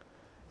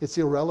 It's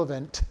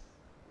irrelevant.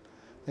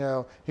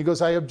 He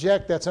goes, I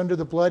object. That's under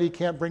the blood. He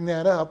can't bring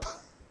that up.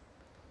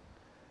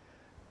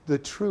 The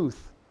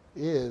truth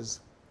is,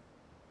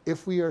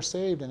 if we are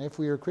saved and if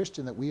we are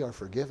Christian, that we are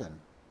forgiven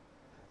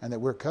and that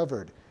we're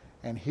covered.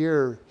 And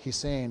here he's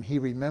saying he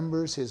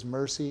remembers his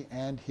mercy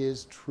and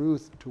his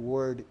truth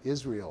toward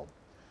Israel.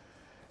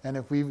 And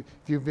if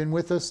you've been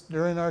with us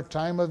during our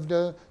time of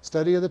the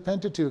study of the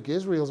Pentateuch,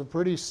 Israel's a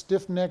pretty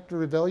stiff-necked,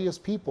 rebellious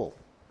people.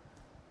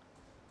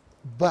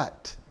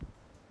 But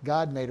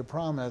God made a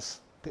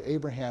promise to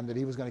Abraham that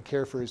he was going to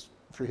care for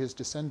his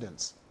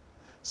descendants.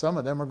 Some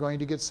of them are going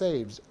to get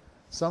saved.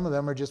 Some of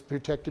them are just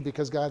protected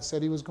because God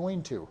said he was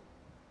going to,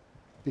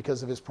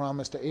 because of his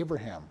promise to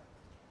Abraham.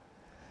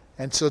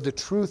 And so the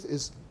truth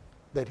is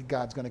that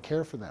God's going to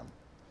care for them.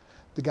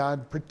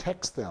 God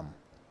protects them.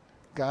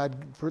 God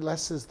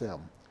blesses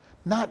them.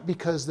 Not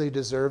because they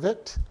deserve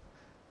it,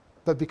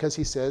 but because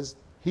he says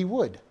he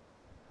would.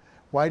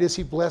 Why does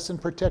he bless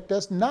and protect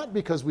us? Not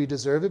because we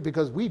deserve it,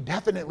 because we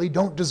definitely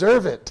don't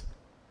deserve it.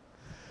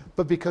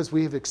 But because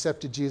we have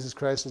accepted Jesus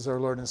Christ as our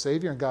Lord and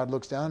Savior, and God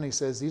looks down and he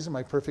says, these are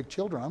my perfect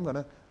children. I'm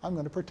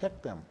going to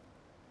protect them.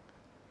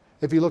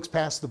 If he looks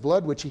past the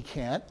blood, which he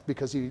can't,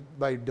 because he,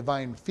 by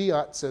divine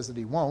fiat, says that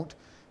he won't,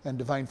 and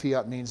divine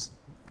fiat means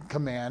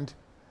command,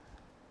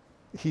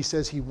 he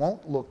says he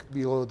won't look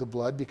below the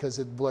blood because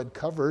the blood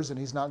covers, and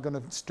he's not going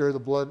to stir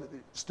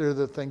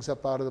the things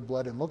up out of the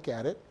blood and look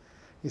at it.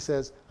 He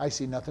says, I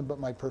see nothing but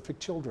my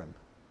perfect children.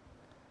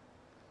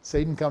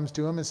 Satan comes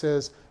to him and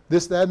says,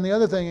 this, that, and the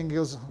other thing, and he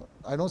goes,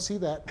 I don't see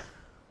that.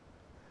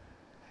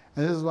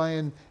 And this is why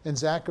in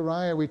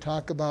Zechariah we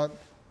talk about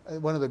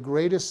one of the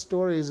greatest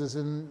stories is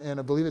in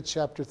I believe it's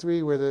chapter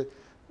 3, where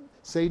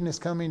Satan is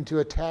coming to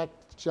attack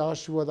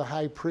Joshua the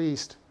high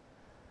priest.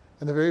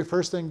 And the very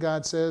first thing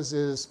God says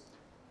is,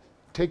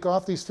 take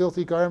off these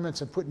filthy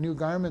garments and put new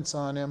garments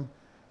on him. And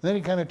then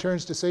he kind of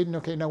turns to Satan,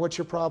 okay, now what's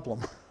your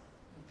problem?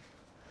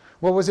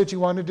 What was it you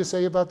wanted to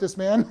say about this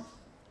man?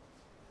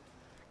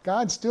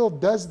 God still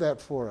does that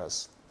for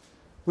us.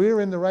 We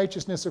are in the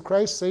righteousness of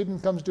Christ. Satan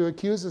comes to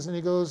accuse us and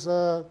he goes,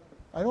 I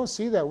don't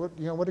see that.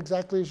 What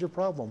exactly is your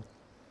problem?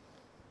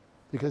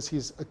 Because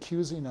he's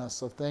accusing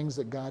us of things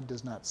that God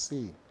does not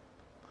see.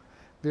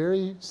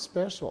 Very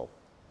special.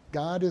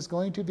 God is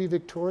going to be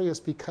victorious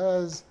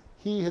because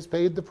he has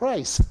paid the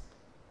price.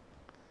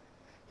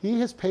 He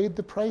has paid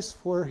the price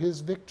for his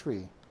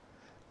victory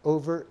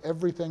over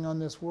everything on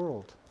this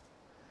world.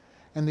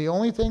 And the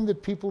only thing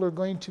that people are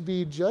going to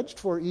be judged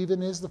for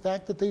even is the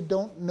fact that they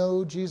don't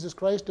know Jesus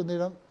Christ and they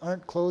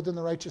aren't clothed in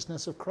the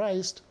righteousness of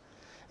Christ.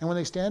 And when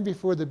they stand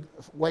before the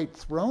white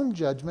throne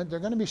judgment, they're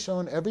going to be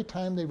shown every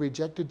time they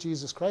rejected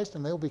Jesus Christ,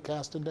 and they'll be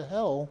cast into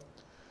hell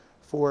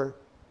for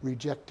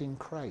rejecting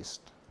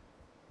Christ.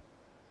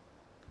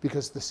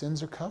 Because the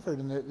sins are covered,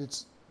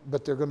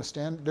 but they're going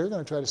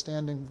to try to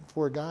stand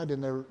before God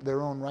in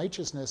their own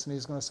righteousness, and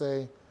he's going to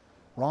say,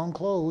 wrong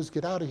clothes,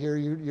 get out of here,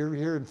 you're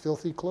here in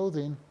filthy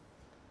clothing.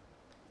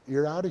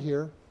 You're out of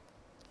here.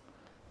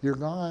 You're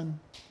gone.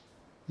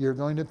 You're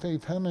going to be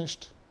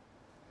punished.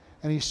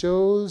 And he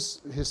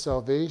shows his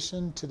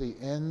salvation to the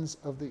ends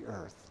of the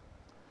earth.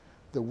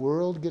 The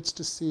world gets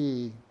to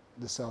see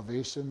the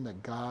salvation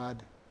that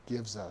God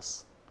gives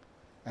us.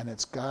 And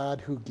it's God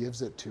who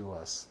gives it to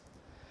us.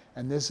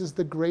 And this is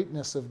the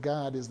greatness of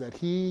God, is that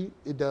he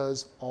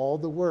does all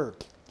the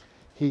work.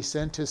 He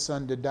sent his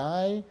son to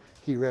die.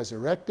 He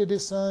resurrected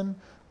his son.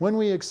 When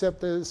we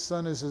accept his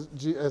son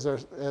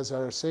as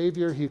our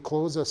Savior, he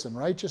clothes us in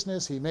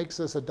righteousness. He makes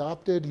us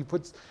adopted.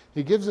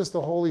 He gives us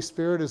the Holy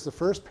Spirit as the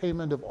first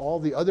payment of all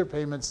the other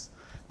payments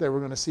that we're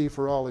going to see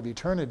for all of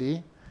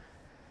eternity.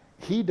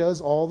 He does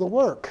all the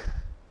work.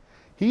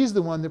 He's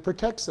the one that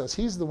protects us.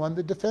 He's the one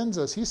that defends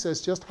us. He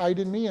says, just hide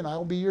in me and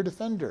I'll be your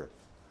defender.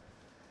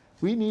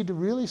 We need to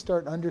really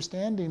start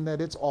understanding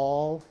that it's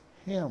all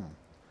him.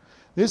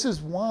 This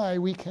is why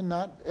we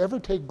cannot ever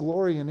take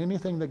glory in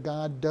anything that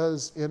God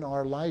does in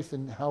our life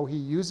and how he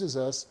uses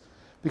us,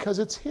 because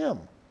it's him.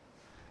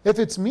 If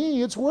it's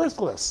me, it's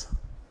worthless.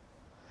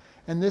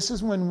 And this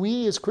is when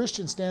we as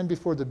Christians stand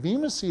before the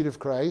bema seat of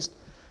Christ.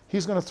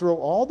 He's going to throw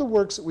all the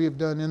works that we have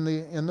done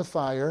in the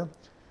fire.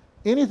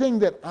 Anything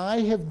that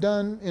I have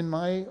done in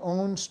my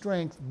own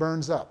strength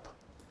burns up.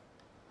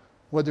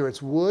 Whether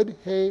it's wood,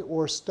 hay,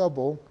 or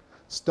stubble.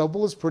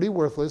 Stubble is pretty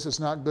worthless. It's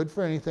not good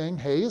for anything.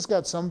 Hay has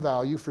got some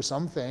value for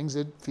some things.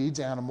 It feeds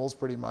animals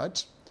pretty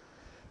much.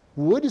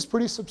 Wood is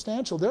pretty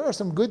substantial. There are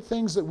some good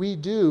things that we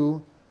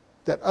do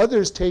that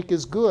others take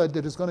as good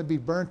that is going to be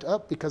burnt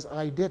up because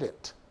I did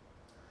it.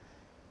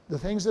 The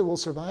things that will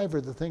survive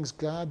are the things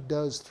God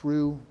does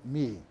through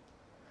me.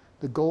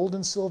 The gold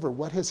and silver,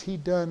 what has he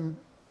done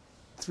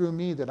through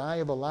me that I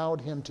have allowed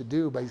him to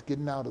do by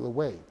getting out of the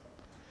way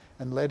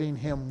and letting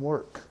him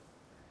work?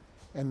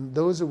 And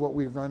those are what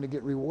we're going to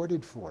get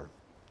rewarded for.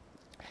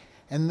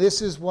 And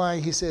this is why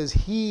he says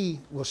he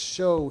will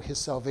show his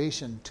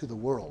salvation to the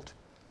world.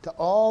 To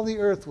all the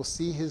earth will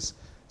see his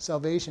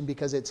salvation,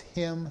 because it's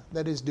him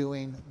that is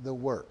doing the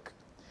work.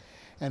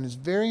 And it's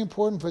very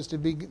important for us to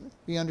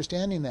be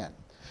understanding that.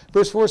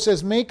 Verse 4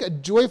 says, make a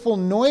joyful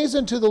noise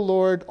unto the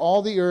Lord,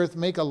 all the earth.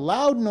 Make a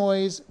loud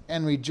noise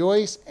and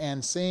rejoice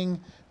and sing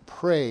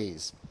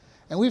praise.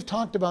 And we've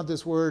talked about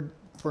this word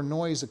for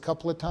noise a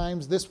couple of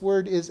times. This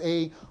word is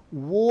a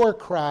war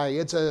cry.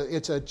 It's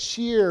a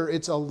cheer.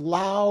 It's a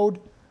loud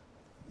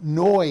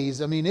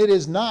noise. I mean, it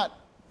is not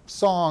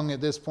song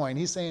at this point.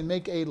 He's saying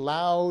make a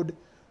loud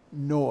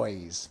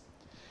noise.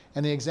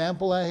 And the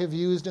example I have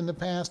used in the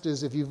past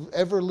is if you've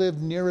ever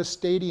lived near a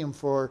stadium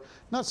for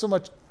not so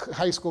much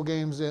high school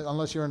games,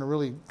 unless you're in a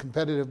really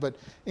competitive, but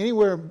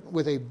anywhere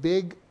with a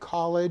big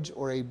college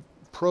or a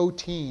pro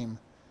team,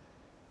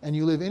 and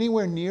you live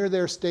anywhere near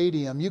their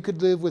stadium, you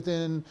could live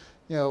within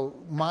 2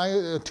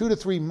 to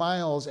 3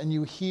 miles, and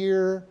you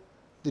hear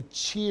the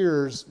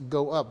cheers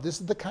go up.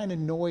 This is the kind of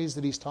noise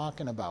that he's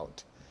talking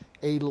about.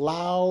 A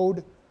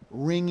loud,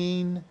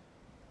 ringing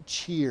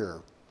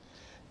cheer.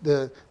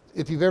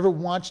 If you've ever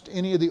watched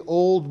any of the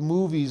old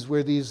movies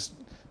where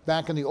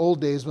back in the old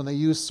days when they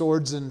used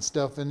swords and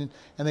stuff, and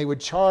they would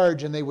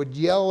charge and they would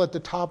yell at the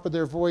top of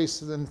their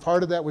voice, and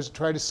part of that was to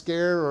try to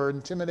scare or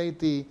intimidate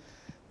the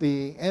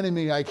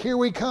enemy, like, here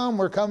we come,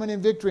 we're coming in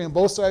victory, and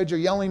both sides are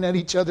yelling at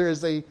each other as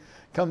they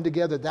come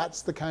together.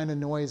 That's the kind of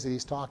noise that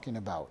he's talking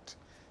about.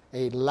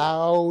 A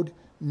loud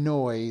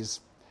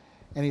noise.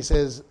 And he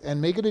says, and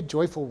make it a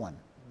joyful one.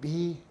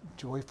 Be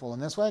joyful.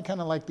 And that's why I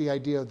kind of like the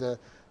idea of the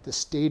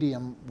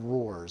stadium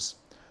roars.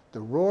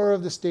 The roar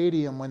of the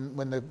stadium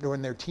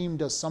when their team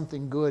does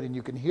something good, and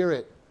you can hear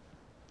it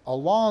a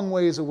long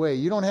ways away.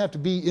 You don't have to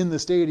be in the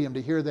stadium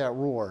to hear that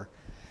roar.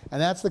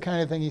 And that's the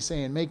kind of thing he's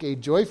saying. Make a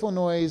joyful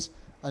noise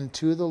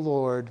unto the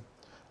Lord,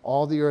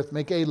 all the earth.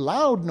 Make a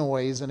loud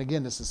noise. And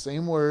again, it's the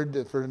same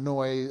word for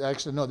noise.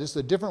 Actually, no, this is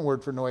a different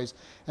word for noise.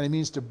 And it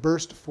means to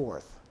burst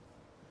forth.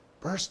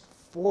 Burst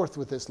forth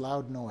with this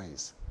loud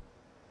noise.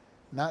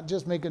 Not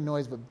just make a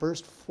noise, but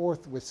burst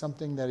forth with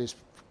something that is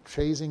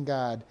praising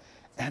God.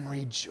 And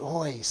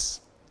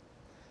rejoice.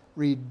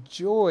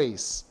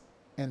 Rejoice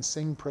and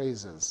sing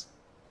praises.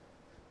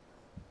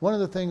 One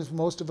of the things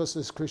most of us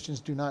as Christians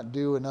do not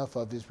do enough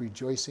of is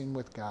rejoicing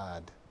with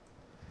God.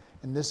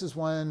 And this is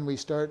when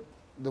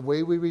the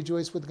way we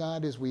rejoice with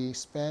God is we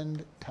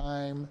spend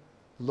time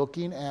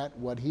looking at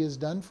what he has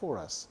done for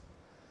us.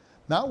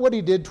 Not what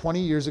he did 20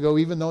 years ago,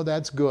 even though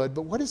that's good,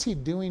 but what is he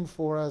doing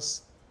for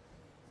us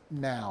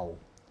now?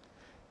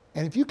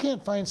 And if you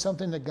can't find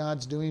something that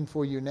God's doing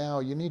for you now,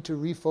 you need to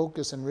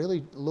refocus and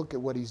really look at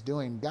what he's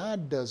doing.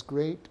 God does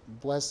great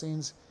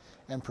blessings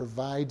and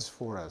provides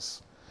for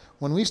us.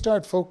 When we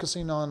start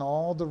focusing on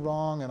all the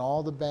wrong and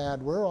all the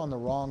bad, we're on the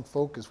wrong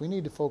focus. We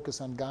need to focus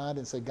on God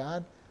and say,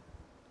 God,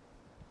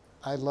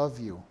 I love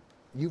you.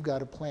 You've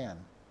got a plan.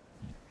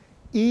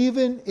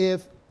 Even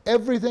if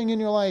everything in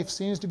your life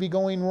seems to be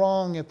going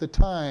wrong at the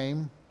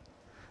time,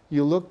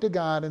 you look to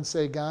God and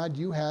say, God,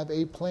 you have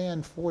a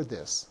plan for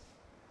this.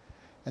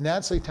 And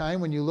that's a time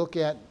when you look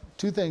at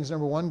two things.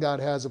 Number one, God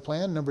has a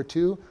plan. Number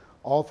two,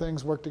 all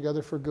things work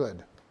together for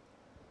good.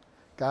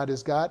 God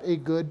has got a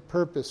good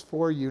purpose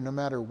for you no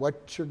matter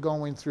what you're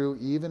going through,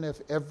 even if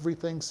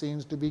everything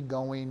seems to be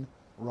going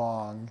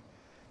wrong.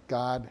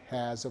 God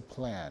has a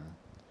plan.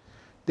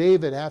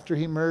 David, after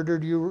he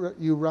murdered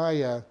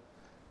Uriah,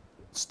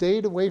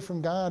 stayed away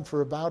from God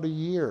for about a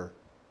year.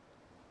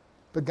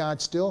 But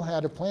God still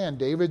had a plan.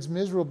 David's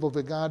miserable,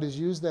 but God has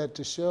used that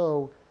to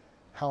show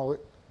how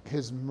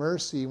his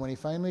mercy, when he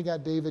finally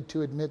got David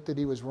to admit that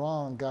he was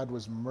wrong, God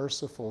was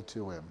merciful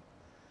to him.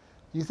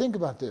 You think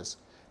about this.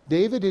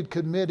 David had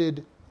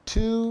committed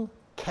 2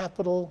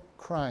 capital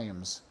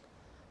crimes.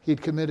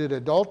 He'd committed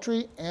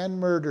adultery and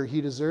murder. He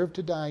deserved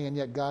to die, and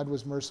yet God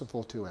was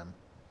merciful to him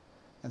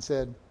and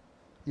said,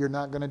 you're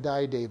not going to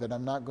die, David.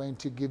 I'm not going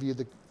to give you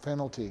the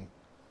penalty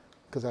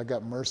because I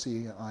got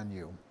mercy on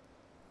you.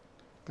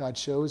 God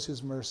shows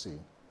his mercy.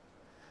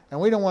 And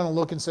we don't want to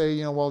look and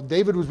say, well,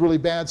 David was really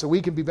bad, so we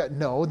can be bad.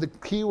 No, the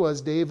key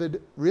was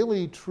David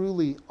really,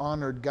 truly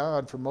honored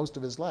God for most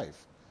of his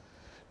life.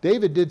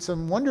 David did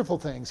some wonderful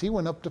things. He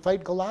went up to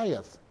fight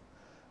Goliath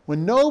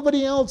when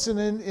nobody else in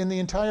the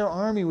entire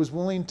army was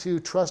willing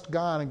to trust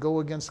God and go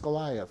against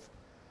Goliath.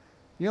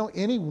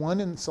 Anyone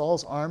in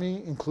Saul's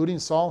army, including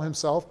Saul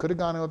himself, could have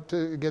gone up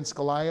against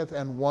Goliath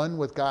and won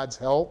with God's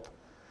help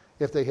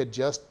if they had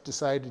just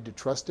decided to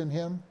trust in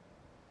him.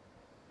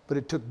 But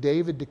it took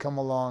David to come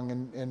along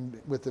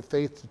and with the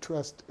faith to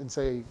trust and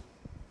say,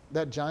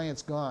 that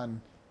giant's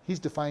gone. He's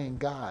defying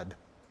God.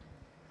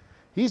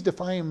 He's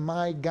defying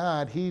my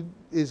God. He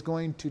is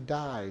going to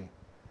die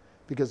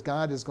because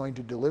God is going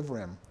to deliver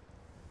him.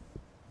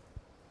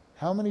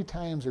 How many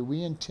times are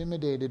we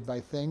intimidated by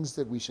things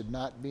that we should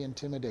not be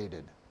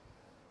intimidated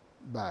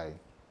by?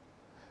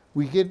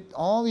 We get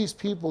all these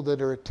people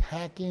that are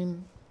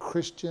attacking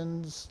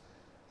Christians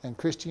and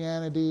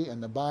Christianity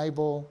and the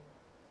Bible.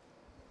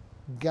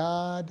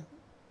 God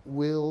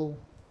will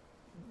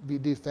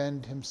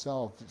defend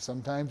himself.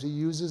 Sometimes he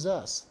uses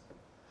us.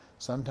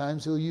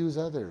 Sometimes he'll use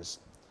others.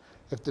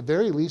 At the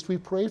very least, we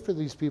pray for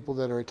these people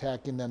that are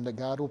attacking them, that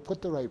God will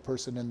put the right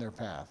person in their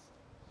path.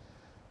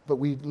 But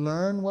we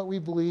learn what we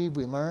believe,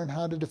 we learn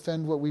how to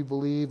defend what we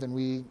believe, and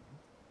we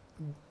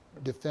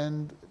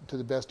defend to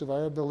the best of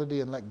our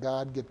ability and let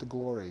God get the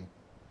glory.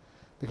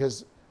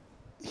 Because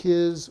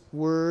His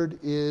word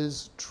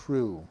is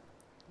true.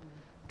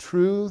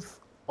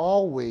 Truth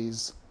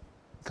always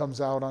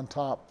comes out on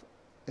top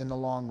in the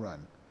long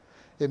run.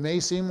 It may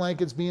seem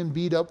like it's being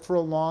beat up for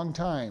a long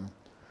time.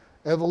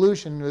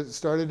 Evolution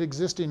started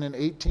existing in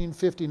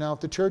 1850. Now, if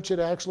the church had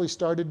actually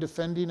started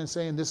defending and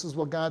saying, this is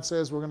what God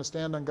says, we're going to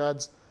stand on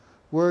God's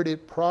word,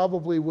 it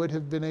probably would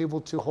have been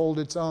able to hold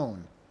its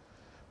own.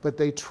 But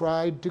they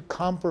tried to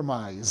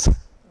compromise.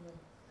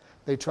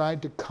 They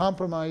tried to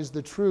compromise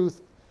the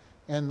truth,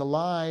 and the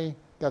lie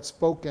got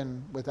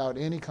spoken without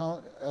any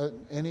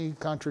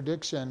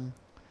contradiction,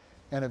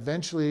 and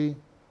eventually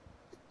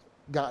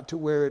got to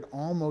where it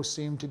almost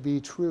seemed to be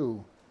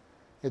true.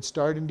 It's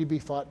starting to be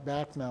fought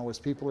back now as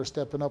people are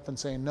stepping up and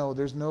saying, no,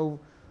 there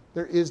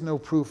is no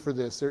proof for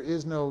this. There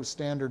is no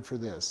standard for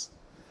this.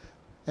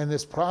 And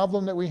this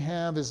problem that we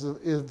have is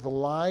the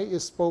lie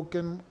is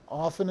spoken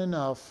often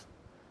enough,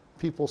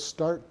 people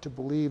start to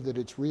believe that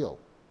it's real.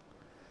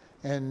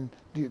 And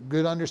the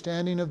good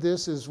understanding of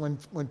this is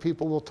when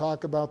people will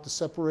talk about the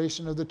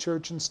separation of the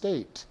church and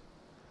state.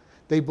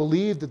 They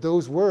believe that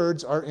those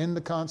words are in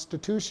the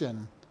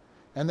Constitution,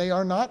 and they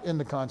are not in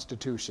the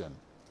Constitution.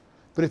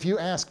 But if you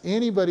ask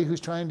anybody who's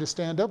trying to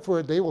stand up for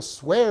it, they will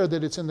swear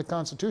that it's in the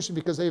Constitution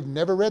because they've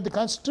never read the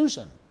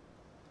Constitution.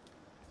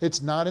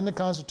 It's not in the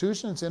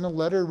Constitution. It's in a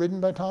letter written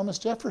by Thomas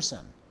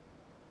Jefferson.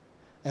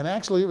 And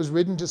actually, it was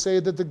written to say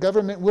that the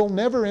government will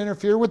never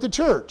interfere with the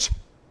church.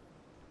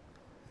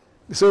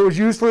 So it was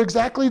used for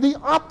exactly the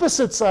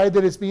opposite side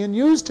that it's being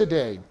used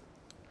today.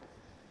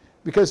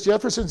 Because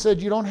Jefferson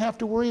said you don't have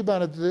to worry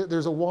about it.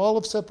 There's a wall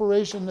of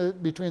separation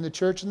between the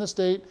church and the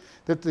state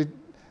that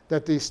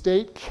the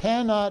state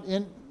cannot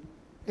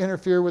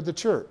interfere with the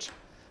church.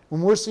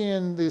 When we're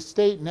seeing the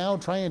state now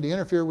trying to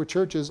interfere with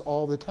churches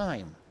all the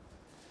time.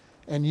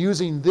 And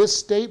using this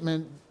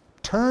statement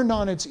turned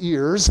on its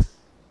ears.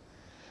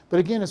 But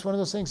again, it's one of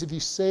those things, if you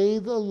say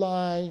the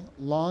lie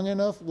long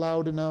enough,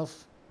 loud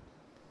enough,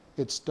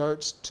 it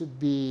starts to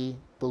be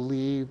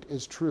believed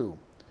as true.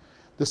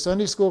 The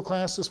Sunday school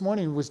class this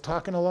morning was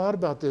talking a lot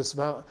about this,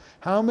 about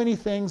how many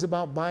things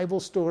about Bible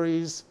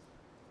stories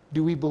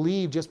do we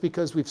believe just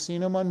because we've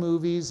seen them on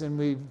movies and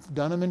we've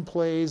done them in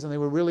plays, and they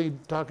were really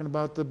talking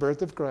about the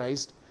birth of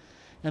Christ.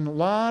 And a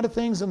lot of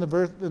things in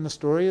the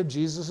story of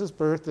Jesus'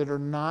 birth that are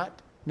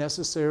not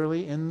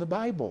necessarily in the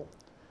Bible.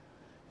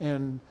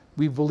 And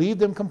we believe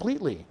them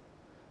completely.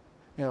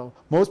 You know,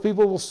 most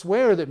people will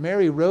swear that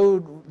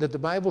the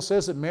Bible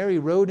says that Mary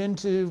rode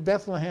into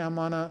Bethlehem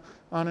on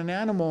an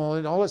animal,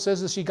 and all it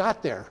says is she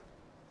got there.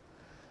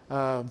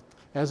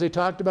 As they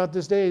talked about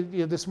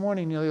this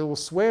morning, they will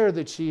swear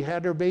that she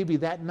had her baby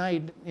that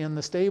night in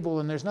the stable,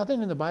 and there's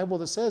nothing in the Bible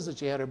that says that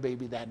she had her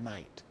baby that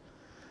night.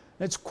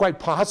 It's quite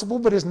possible,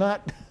 but it's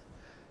not.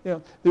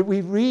 That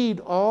we read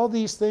all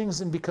these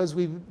things, and because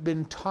we've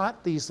been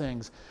taught these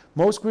things.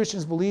 Most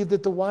Christians believe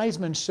that the wise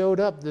men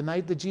showed up the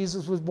night that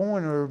Jesus was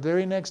born or the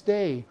very next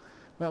day.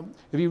 Well,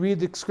 if you read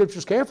the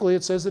scriptures carefully,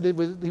 it says that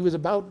he was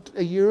about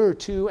a year or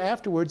two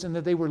afterwards, and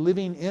that they were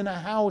living in a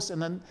house,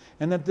 and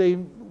that they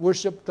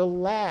worshiped the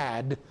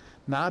lad,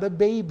 not a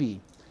baby.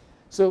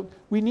 So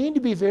we need to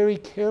be very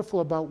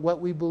careful about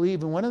what we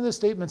believe. And one of the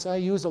statements I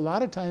use a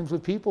lot of times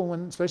with people,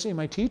 especially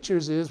my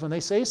teachers, is when they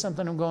say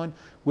something, I'm going,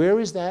 where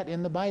is that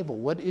in the Bible?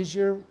 What is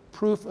your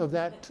proof of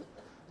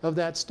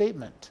that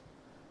statement?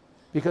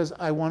 Because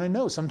I want to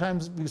know.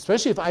 Sometimes,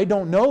 especially if I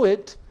don't know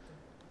it,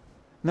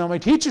 now my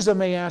teachers I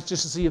may ask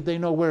just to see if they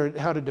know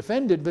how to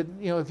defend it, but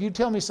if you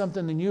tell me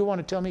something and you want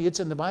to tell me it's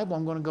in the Bible,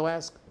 I'm going to go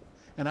ask.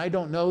 And I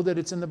don't know that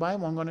it's in the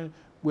Bible, I'm going to,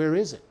 where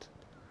is it?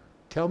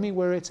 Tell me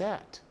where it's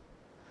at.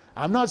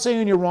 I'm not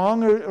saying you're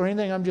wrong or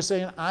anything. I'm just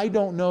saying I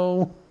don't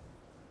know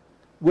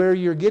where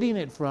you're getting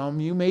it from.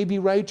 You may be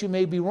right, you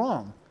may be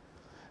wrong.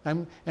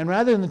 And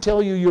rather than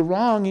tell you you're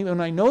wrong, even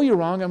when I know you're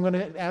wrong, I'm going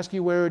to ask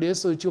you where it is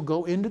so that you'll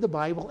go into the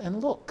Bible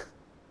and look.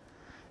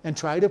 And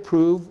try to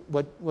prove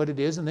what it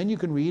is. And then you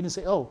can read and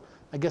say, oh,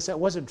 I guess that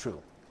wasn't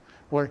true.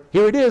 Or,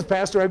 here it is,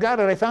 Pastor, I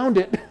got it, I found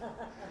it.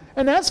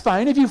 And that's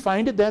fine. If you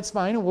find it, that's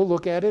fine. And we'll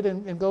look at it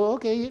and go,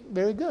 okay,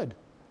 very good.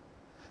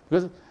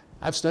 Because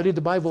I've studied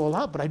the Bible a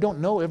lot, but I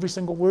don't know every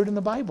single word in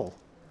the Bible.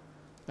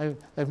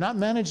 I've not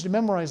managed to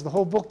memorize the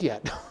whole book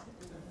yet.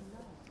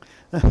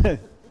 All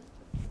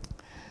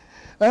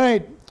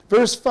right,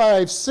 verse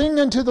 5,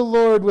 sing unto the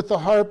Lord with the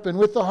harp and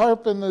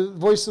the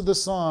voice of the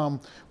psalm.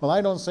 Well,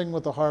 I don't sing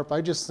with the harp, I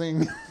just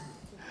sing.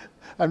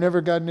 I've never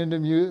gotten into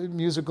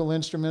musical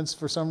instruments.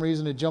 For some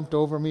reason, it jumped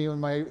over me.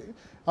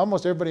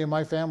 Almost everybody in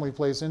my family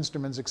plays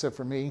instruments except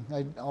for me.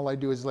 All I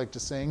do is like to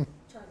sing.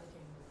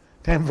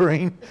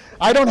 Tambourine.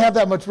 I don't have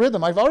that much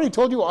rhythm. I've already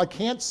told you I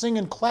can't sing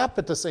and clap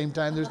at the same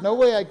time. There's no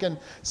way I can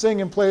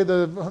sing and play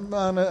the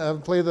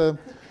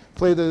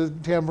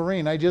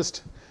tambourine.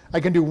 I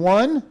can do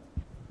one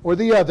or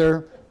the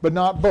other, but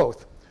not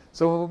both.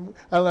 So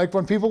I like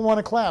when people want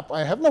to clap.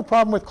 I have no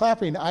problem with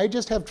clapping. I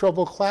just have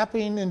trouble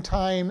clapping in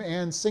time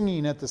and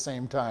singing at the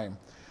same time.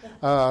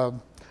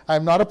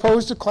 I'm not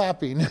opposed to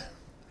clapping. I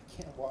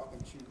can't walk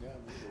and chew gum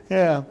either.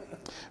 Yeah.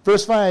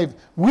 Verse 5,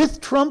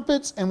 with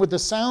trumpets and with the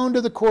sound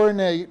of the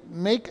cornet,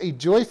 make a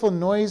joyful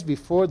noise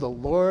before the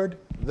Lord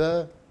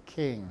the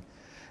King.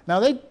 Now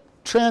they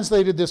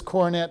translated this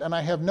cornet, and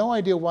I have no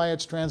idea why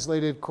it's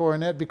translated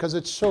cornet, because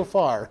it's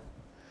shofar,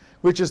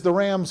 which is the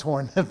ram's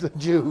horn of the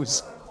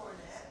Jews.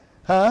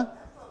 Huh?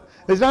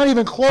 It's not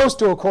even close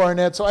to a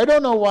cornet, so I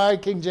don't know why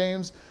King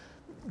James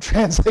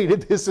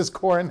translated this as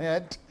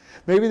cornet.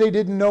 Maybe they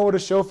didn't know what a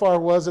shofar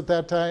was at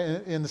that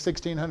time in the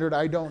 1600.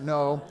 I don't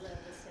know.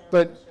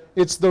 But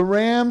it's the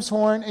ram's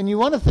horn, and you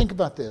want to think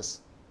about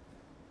this.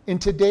 In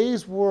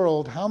today's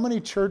world, how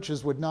many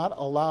churches would not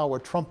allow a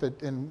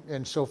trumpet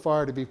and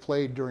shofar to be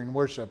played during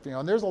worship?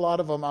 And there's a lot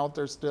of them out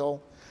there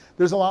still.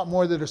 There's a lot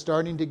more that are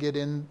starting to get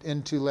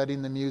into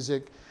letting the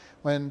music.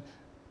 When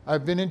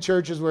I've been in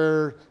churches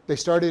where they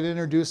started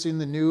introducing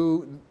the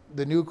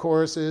new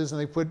choruses,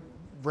 and they put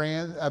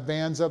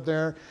bands up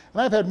there,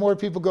 and I've had more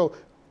people go,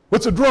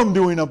 "What's a drum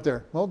doing up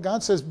there?" Well,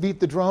 God says beat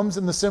the drums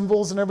and the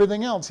cymbals and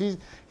everything else.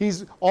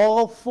 He's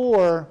all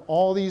for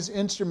all these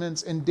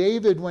instruments. And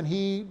David, when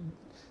he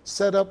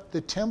set up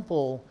the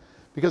temple,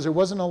 because there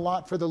wasn't a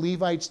lot for the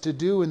Levites to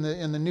do in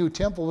the new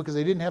temple, because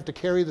they didn't have to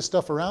carry the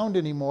stuff around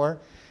anymore,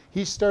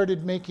 he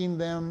started making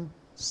them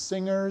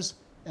singers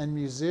and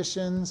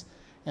musicians,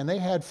 and they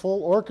had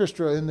full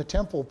orchestra in the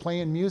temple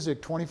playing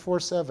music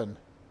 24/7.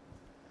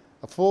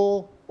 A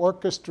full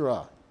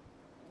orchestra,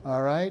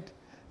 all right?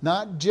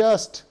 Not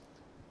just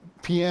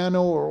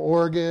piano or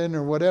organ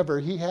or whatever.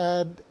 He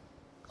had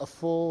a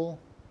full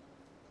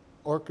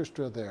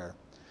orchestra there.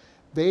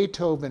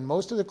 Beethoven,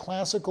 most of the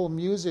classical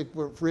music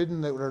written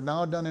that are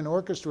now done in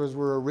orchestras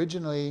were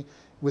originally,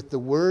 with the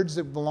words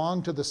that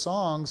belong to the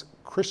songs,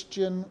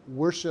 Christian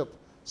worship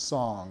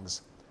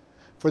songs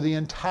for the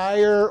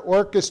entire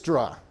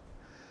orchestra.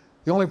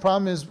 The only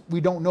problem is we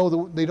don't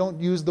know they don't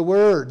use the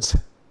words,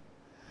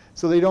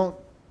 so they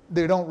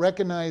don't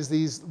recognize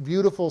these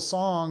beautiful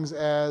songs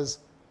as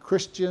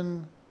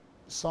Christian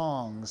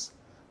songs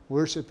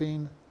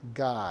worshiping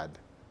God.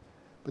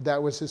 But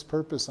that was his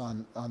purpose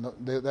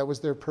that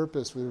was their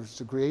purpose, was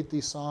to create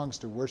these songs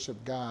to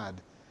worship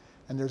God.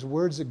 And there's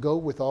words that go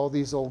with all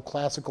these old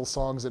classical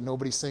songs that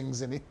nobody sings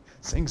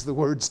the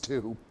words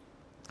to.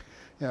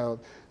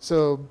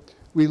 So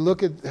we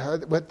look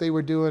at what they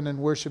were doing in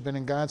worshiping,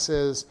 and God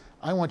says,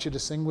 I want you to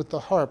sing with the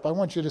harp. I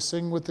want you to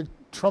sing with the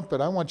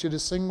trumpet. I want you to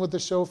sing with the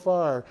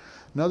shofar.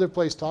 Another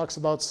place talks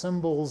about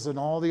cymbals and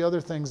all the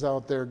other things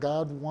out there.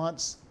 God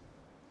wants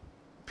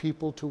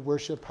people to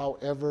worship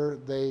however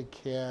they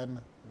can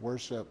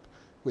worship,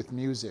 with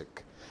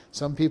music.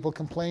 Some people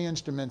can play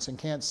instruments and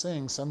can't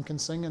sing. Some can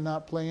sing and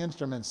not play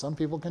instruments. Some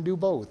people can do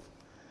both.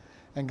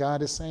 And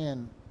God is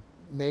saying,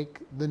 make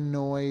the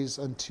noise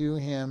unto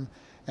him.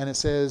 And it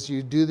says,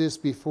 you do this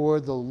before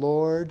the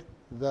Lord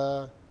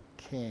the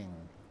King.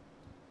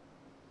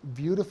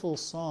 Beautiful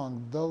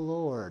song, the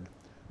Lord.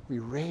 We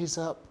raise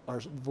up our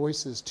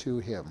voices to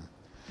him.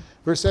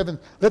 Verse 7,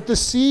 let the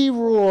sea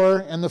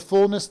roar and the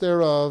fullness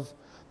thereof,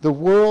 the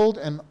world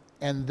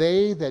and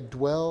they that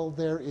dwell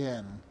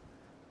therein.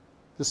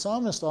 The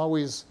psalmist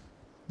always,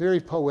 very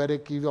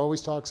poetic, he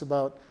always talks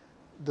about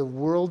the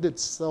world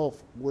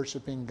itself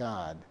worshiping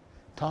God.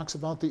 Talks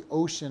about the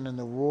ocean and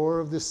the roar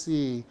of the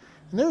sea.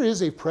 And there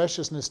is a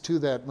preciousness to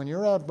that. When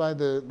you're out by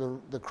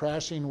the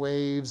crashing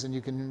waves and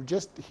you can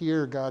just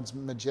hear God's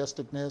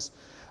majesticness,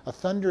 a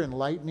thunder and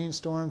lightning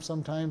storm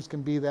sometimes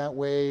can be that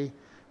way,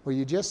 where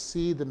you just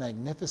see the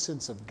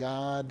magnificence of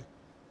God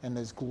and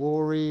his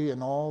glory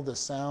and all the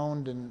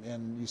sound,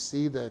 and you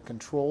see the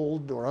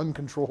controlled or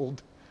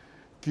uncontrolled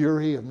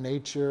fury of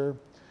nature.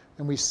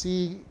 And we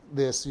see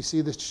this. We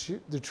see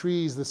the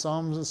trees. The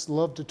psalmists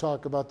love to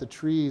talk about the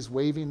trees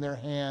waving their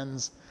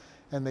hands,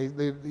 and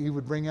he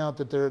would bring out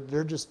that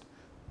they're just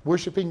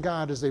worshiping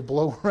God as they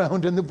blow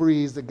around in the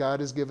breeze that God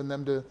has given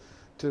them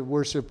to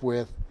worship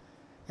with.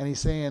 And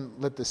he's saying,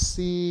 let the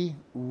sea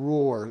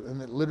roar,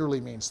 and it literally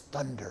means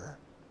thunder.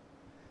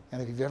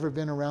 And if you've ever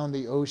been around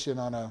the ocean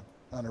on a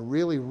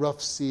really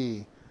rough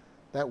sea,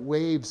 that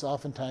waves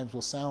oftentimes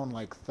will sound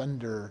like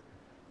thunder,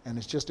 and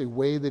it's just a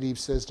way that he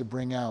says to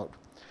bring out.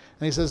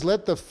 And he says,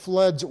 let the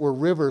floods or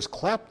rivers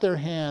clap their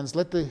hands,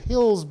 let the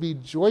hills be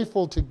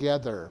joyful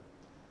together.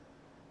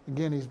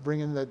 Again, he's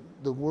bringing that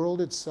the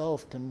world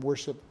itself can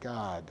worship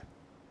God.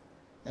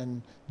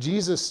 And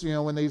Jesus,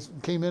 when they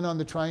came in on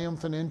the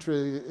triumphant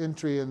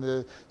entry, and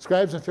the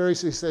scribes and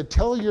Pharisees said,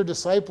 tell your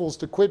disciples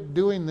to quit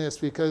doing this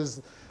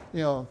because,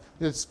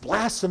 it's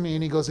blasphemy.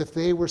 And he goes, if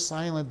they were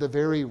silent, the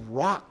very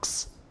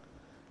rocks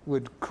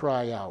would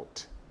cry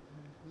out.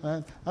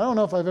 I don't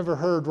know if I've ever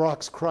heard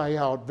rocks cry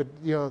out, but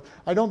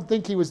I don't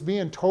think he was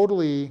being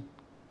totally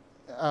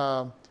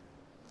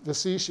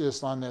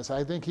facetious on this.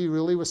 I think he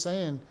really was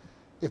saying,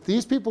 if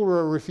these people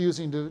were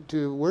refusing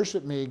to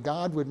worship me,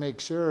 God would make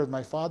sure,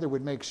 my Father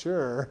would make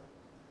sure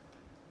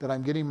that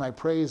I'm getting my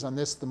praise on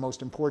this, the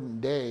most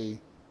important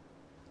day,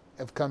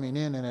 of coming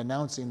in and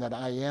announcing that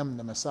I am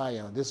the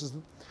Messiah. This is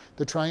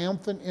the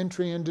triumphant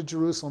entry into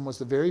Jerusalem was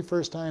the very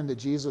first time that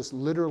Jesus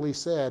literally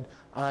said,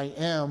 I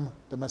am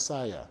the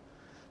Messiah.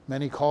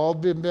 Many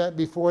called him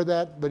before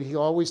that, but he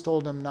always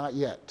told them, not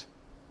yet.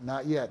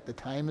 Not yet. The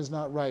time is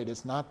not right.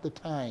 It's not the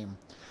time.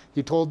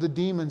 He told the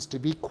demons to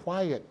be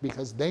quiet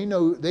because they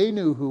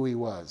knew who he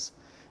was.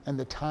 And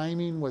the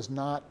timing was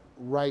not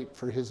right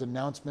for his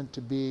announcement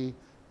to be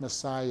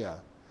Messiah.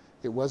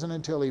 It wasn't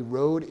until he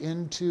rode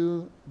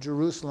into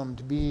Jerusalem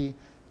to be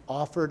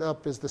offered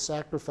up as the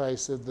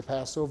sacrifice of the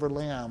Passover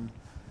lamb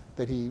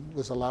that he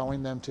was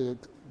allowing them to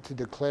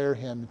declare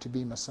him to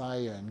be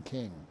Messiah and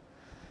King.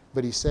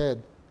 But he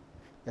said,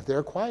 if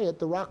they're quiet,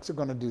 the rocks are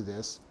going to do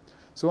this.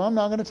 So I'm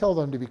not going to tell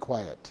them to be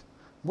quiet.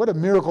 What a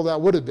miracle that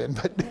would have been,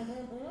 but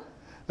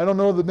I don't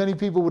know that many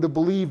people would have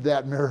believed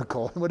that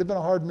miracle. It would have been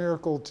a hard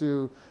miracle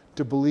to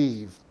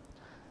believe.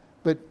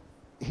 But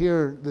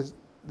here,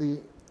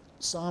 the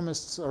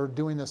psalmists are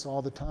doing this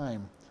all the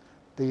time.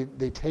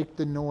 They take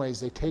the noise,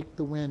 they take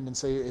the wind and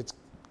say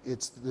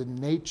it's the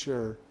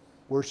nature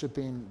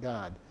worshiping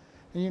God.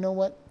 And you know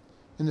what?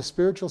 In the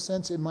spiritual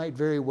sense, it might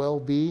very well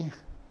be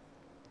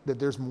that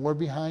there's more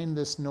behind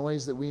this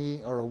noise that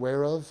we are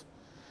aware of.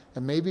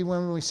 And maybe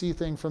when we see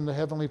things from the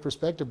heavenly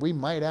perspective, we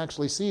might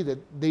actually see that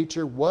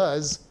nature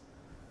was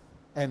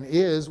and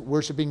is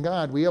worshiping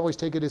God. We always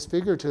take it as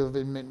figurative,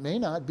 and it may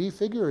not be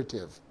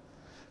figurative.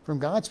 From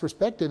God's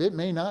perspective, it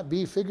may not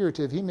be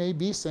figurative. He may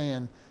be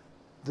saying,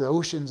 the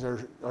oceans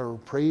are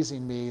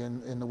praising me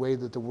in the way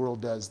that the world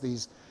does.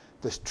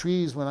 The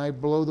trees, when I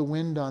blow the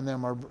wind on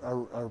them,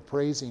 are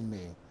praising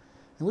me.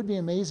 It would be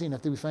amazing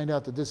if we find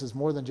out that this is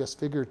more than just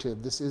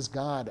figurative. This is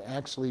God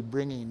actually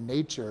bringing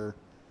nature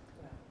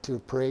to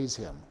praise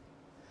him.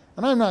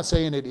 And I'm not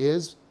saying it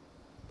is,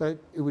 but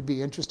it would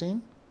be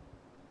interesting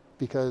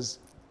because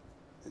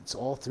it's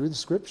all through the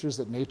scriptures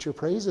that nature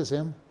praises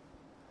him.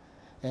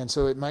 And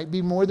so it might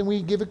be more than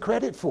we give it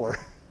credit for.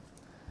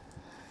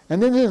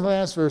 And then in the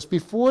last verse,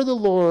 before the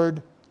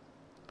Lord,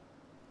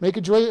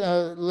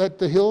 let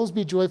the hills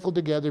be joyful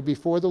together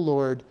before the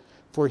Lord,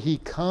 for he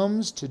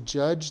comes to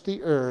judge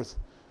the earth,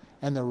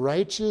 and the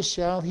righteous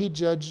shall he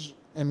judge,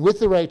 and with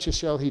the righteous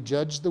shall he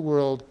judge the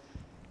world,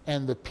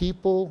 and the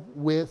people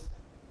with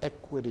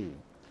equity.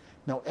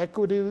 Now,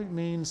 equity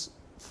means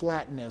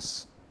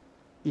flatness,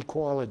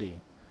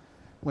 equality.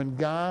 When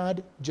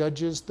God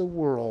judges the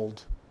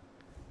world,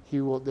 they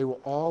will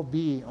all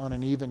be on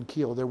an even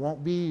keel. There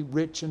won't be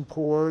rich and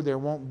poor. There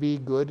won't be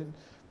good.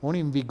 Won't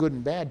even be good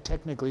and bad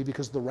technically,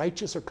 because the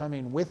righteous are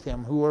coming with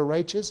him. Who are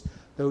righteous?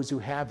 Those who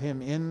have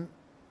him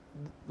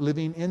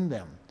living in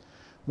them.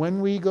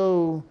 When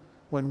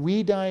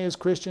we die as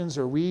Christians,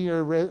 or we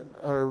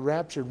are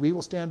raptured, we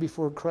will stand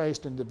before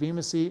Christ in the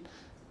Bema seat.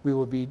 We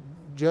will be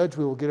judged.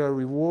 We will get our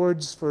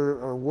rewards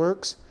for our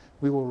works.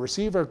 We will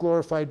receive our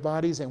glorified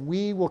bodies, and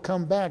we will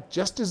come back,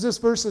 just as this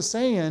verse is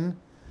saying,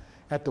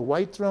 at the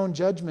white throne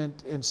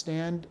judgment and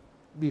stand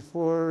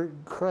before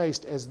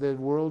Christ as the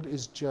world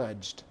is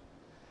judged.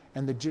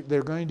 And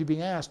they're going to be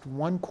asked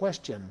one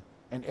question.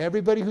 And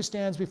everybody who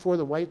stands before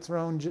the white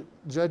throne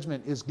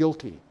judgment is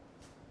guilty.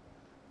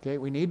 Okay,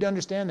 we need to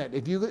understand that.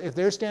 If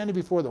they're standing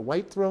before the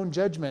white throne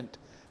judgment,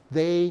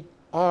 they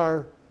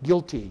are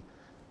guilty.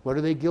 What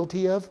are they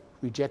guilty of?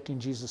 Rejecting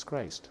Jesus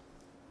Christ.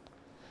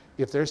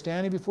 If they're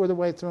standing before the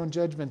white throne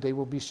judgment, they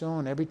will be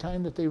shown every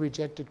time that they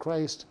rejected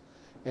Christ,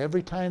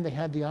 every time they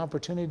had the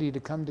opportunity to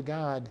come to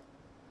God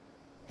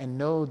and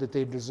know that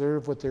they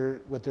deserve what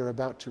they're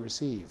about to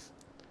receive.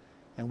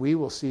 And we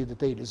will see that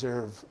they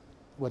deserve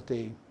what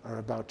they are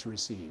about to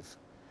receive.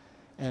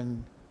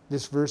 And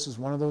this verse is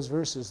one of those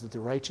verses that the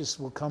righteous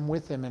will come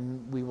with him,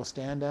 and we will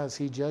stand as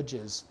he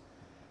judges.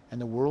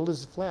 And the world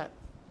is flat.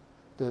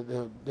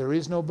 There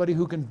is nobody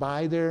who can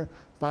buy their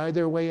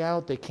way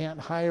out. They can't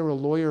hire a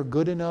lawyer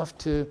good enough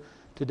to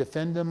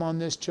defend them on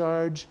this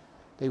charge.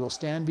 They will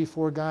stand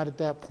before God at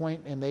that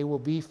point, and they will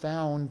be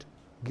found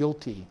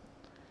guilty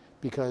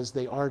because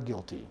they are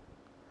guilty.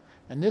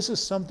 And this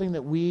is something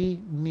that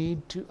we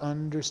need to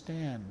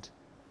understand.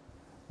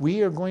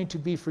 We are going to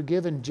be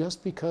forgiven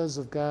just because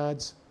of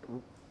God's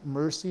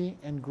mercy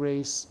and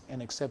grace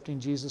and accepting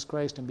Jesus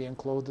Christ and being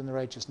clothed in the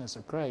righteousness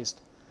of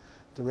Christ.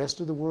 The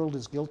rest of the world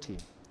is guilty.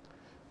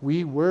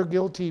 We were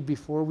guilty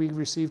before we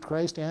received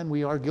Christ, and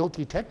we are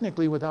guilty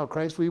technically. Without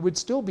Christ, we would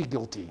still be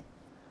guilty.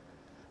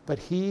 But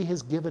he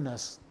has given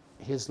us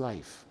his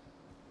life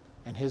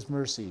and his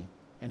mercy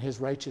and his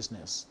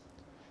righteousness.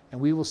 And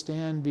we will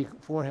stand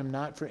before him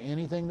not for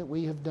anything that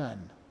we have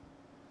done,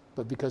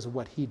 but because of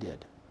what he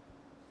did.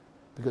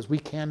 Because we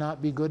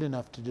cannot be good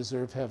enough to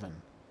deserve heaven.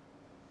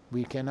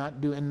 We cannot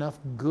do enough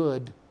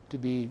good to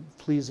be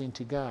pleasing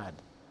to God.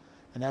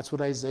 And that's what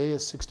Isaiah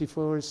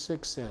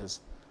 64:6 says.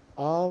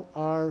 All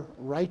our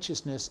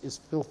righteousness is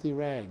filthy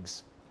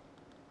rags.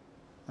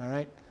 All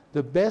right?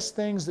 The best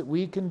things that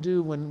we can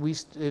do when we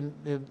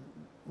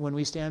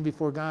stand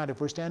before God, if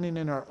we're standing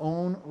in our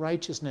own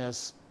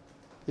righteousness,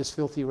 is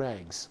filthy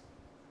rags.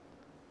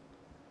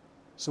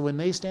 So when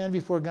they stand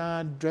before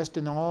God dressed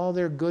in all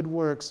their good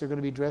works, they're going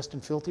to be dressed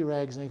in filthy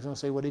rags, and He's going to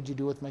say, what did you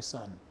do with my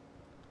son?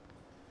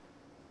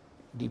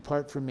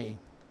 Depart from me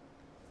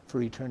for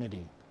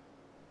eternity.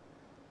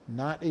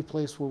 Not a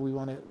place where we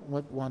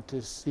want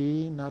to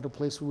see, not a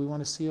place where we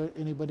want to see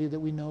anybody that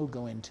we know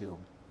go into.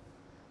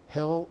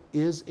 Hell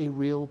is a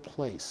real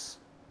place.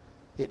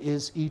 It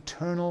is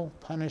eternal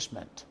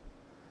punishment.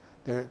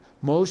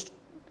 Most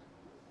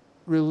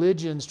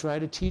religions try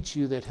to teach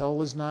you that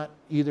hell is not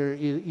either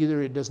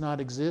it does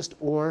not exist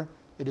or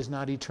it is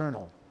not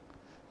eternal.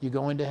 You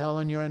go into hell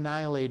and you're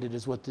annihilated,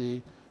 is what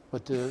the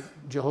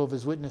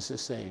Jehovah's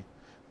Witnesses say.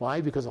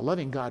 Why? Because a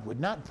loving God would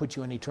not put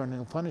you in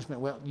eternal punishment.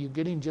 Well, you're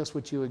getting just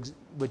what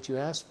you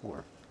asked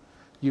for.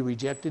 You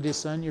rejected His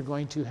Son, you're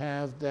going to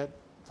have that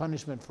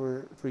punishment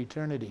for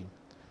eternity.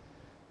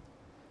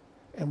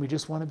 And we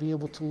just want to be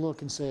able to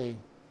look and say,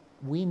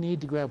 we need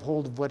to grab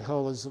hold of what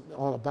hell is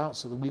all about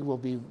so that we will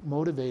be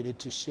motivated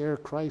to share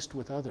Christ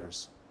with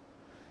others.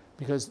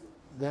 Because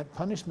that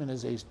punishment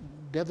is a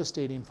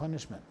devastating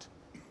punishment.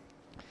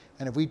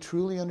 And if we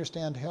truly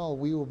understand hell,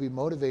 we will be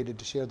motivated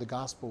to share the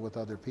gospel with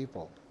other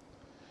people,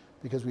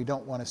 because we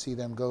don't want to see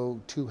them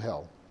go to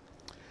hell.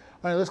 All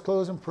right, let's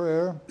close in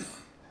prayer.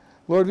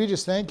 Lord, we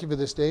just thank you for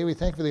this day. We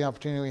thank you for the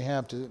opportunity we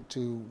have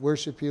to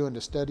worship you and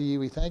to study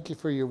you. We thank you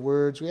for your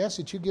words. We ask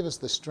that you give us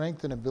the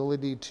strength and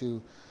ability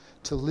to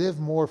live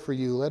more for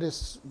you. Let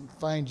us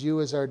find you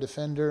as our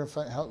defender.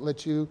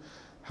 Let you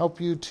help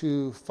you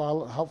to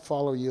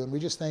follow you. And we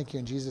just thank you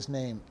in Jesus'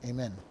 name. Amen.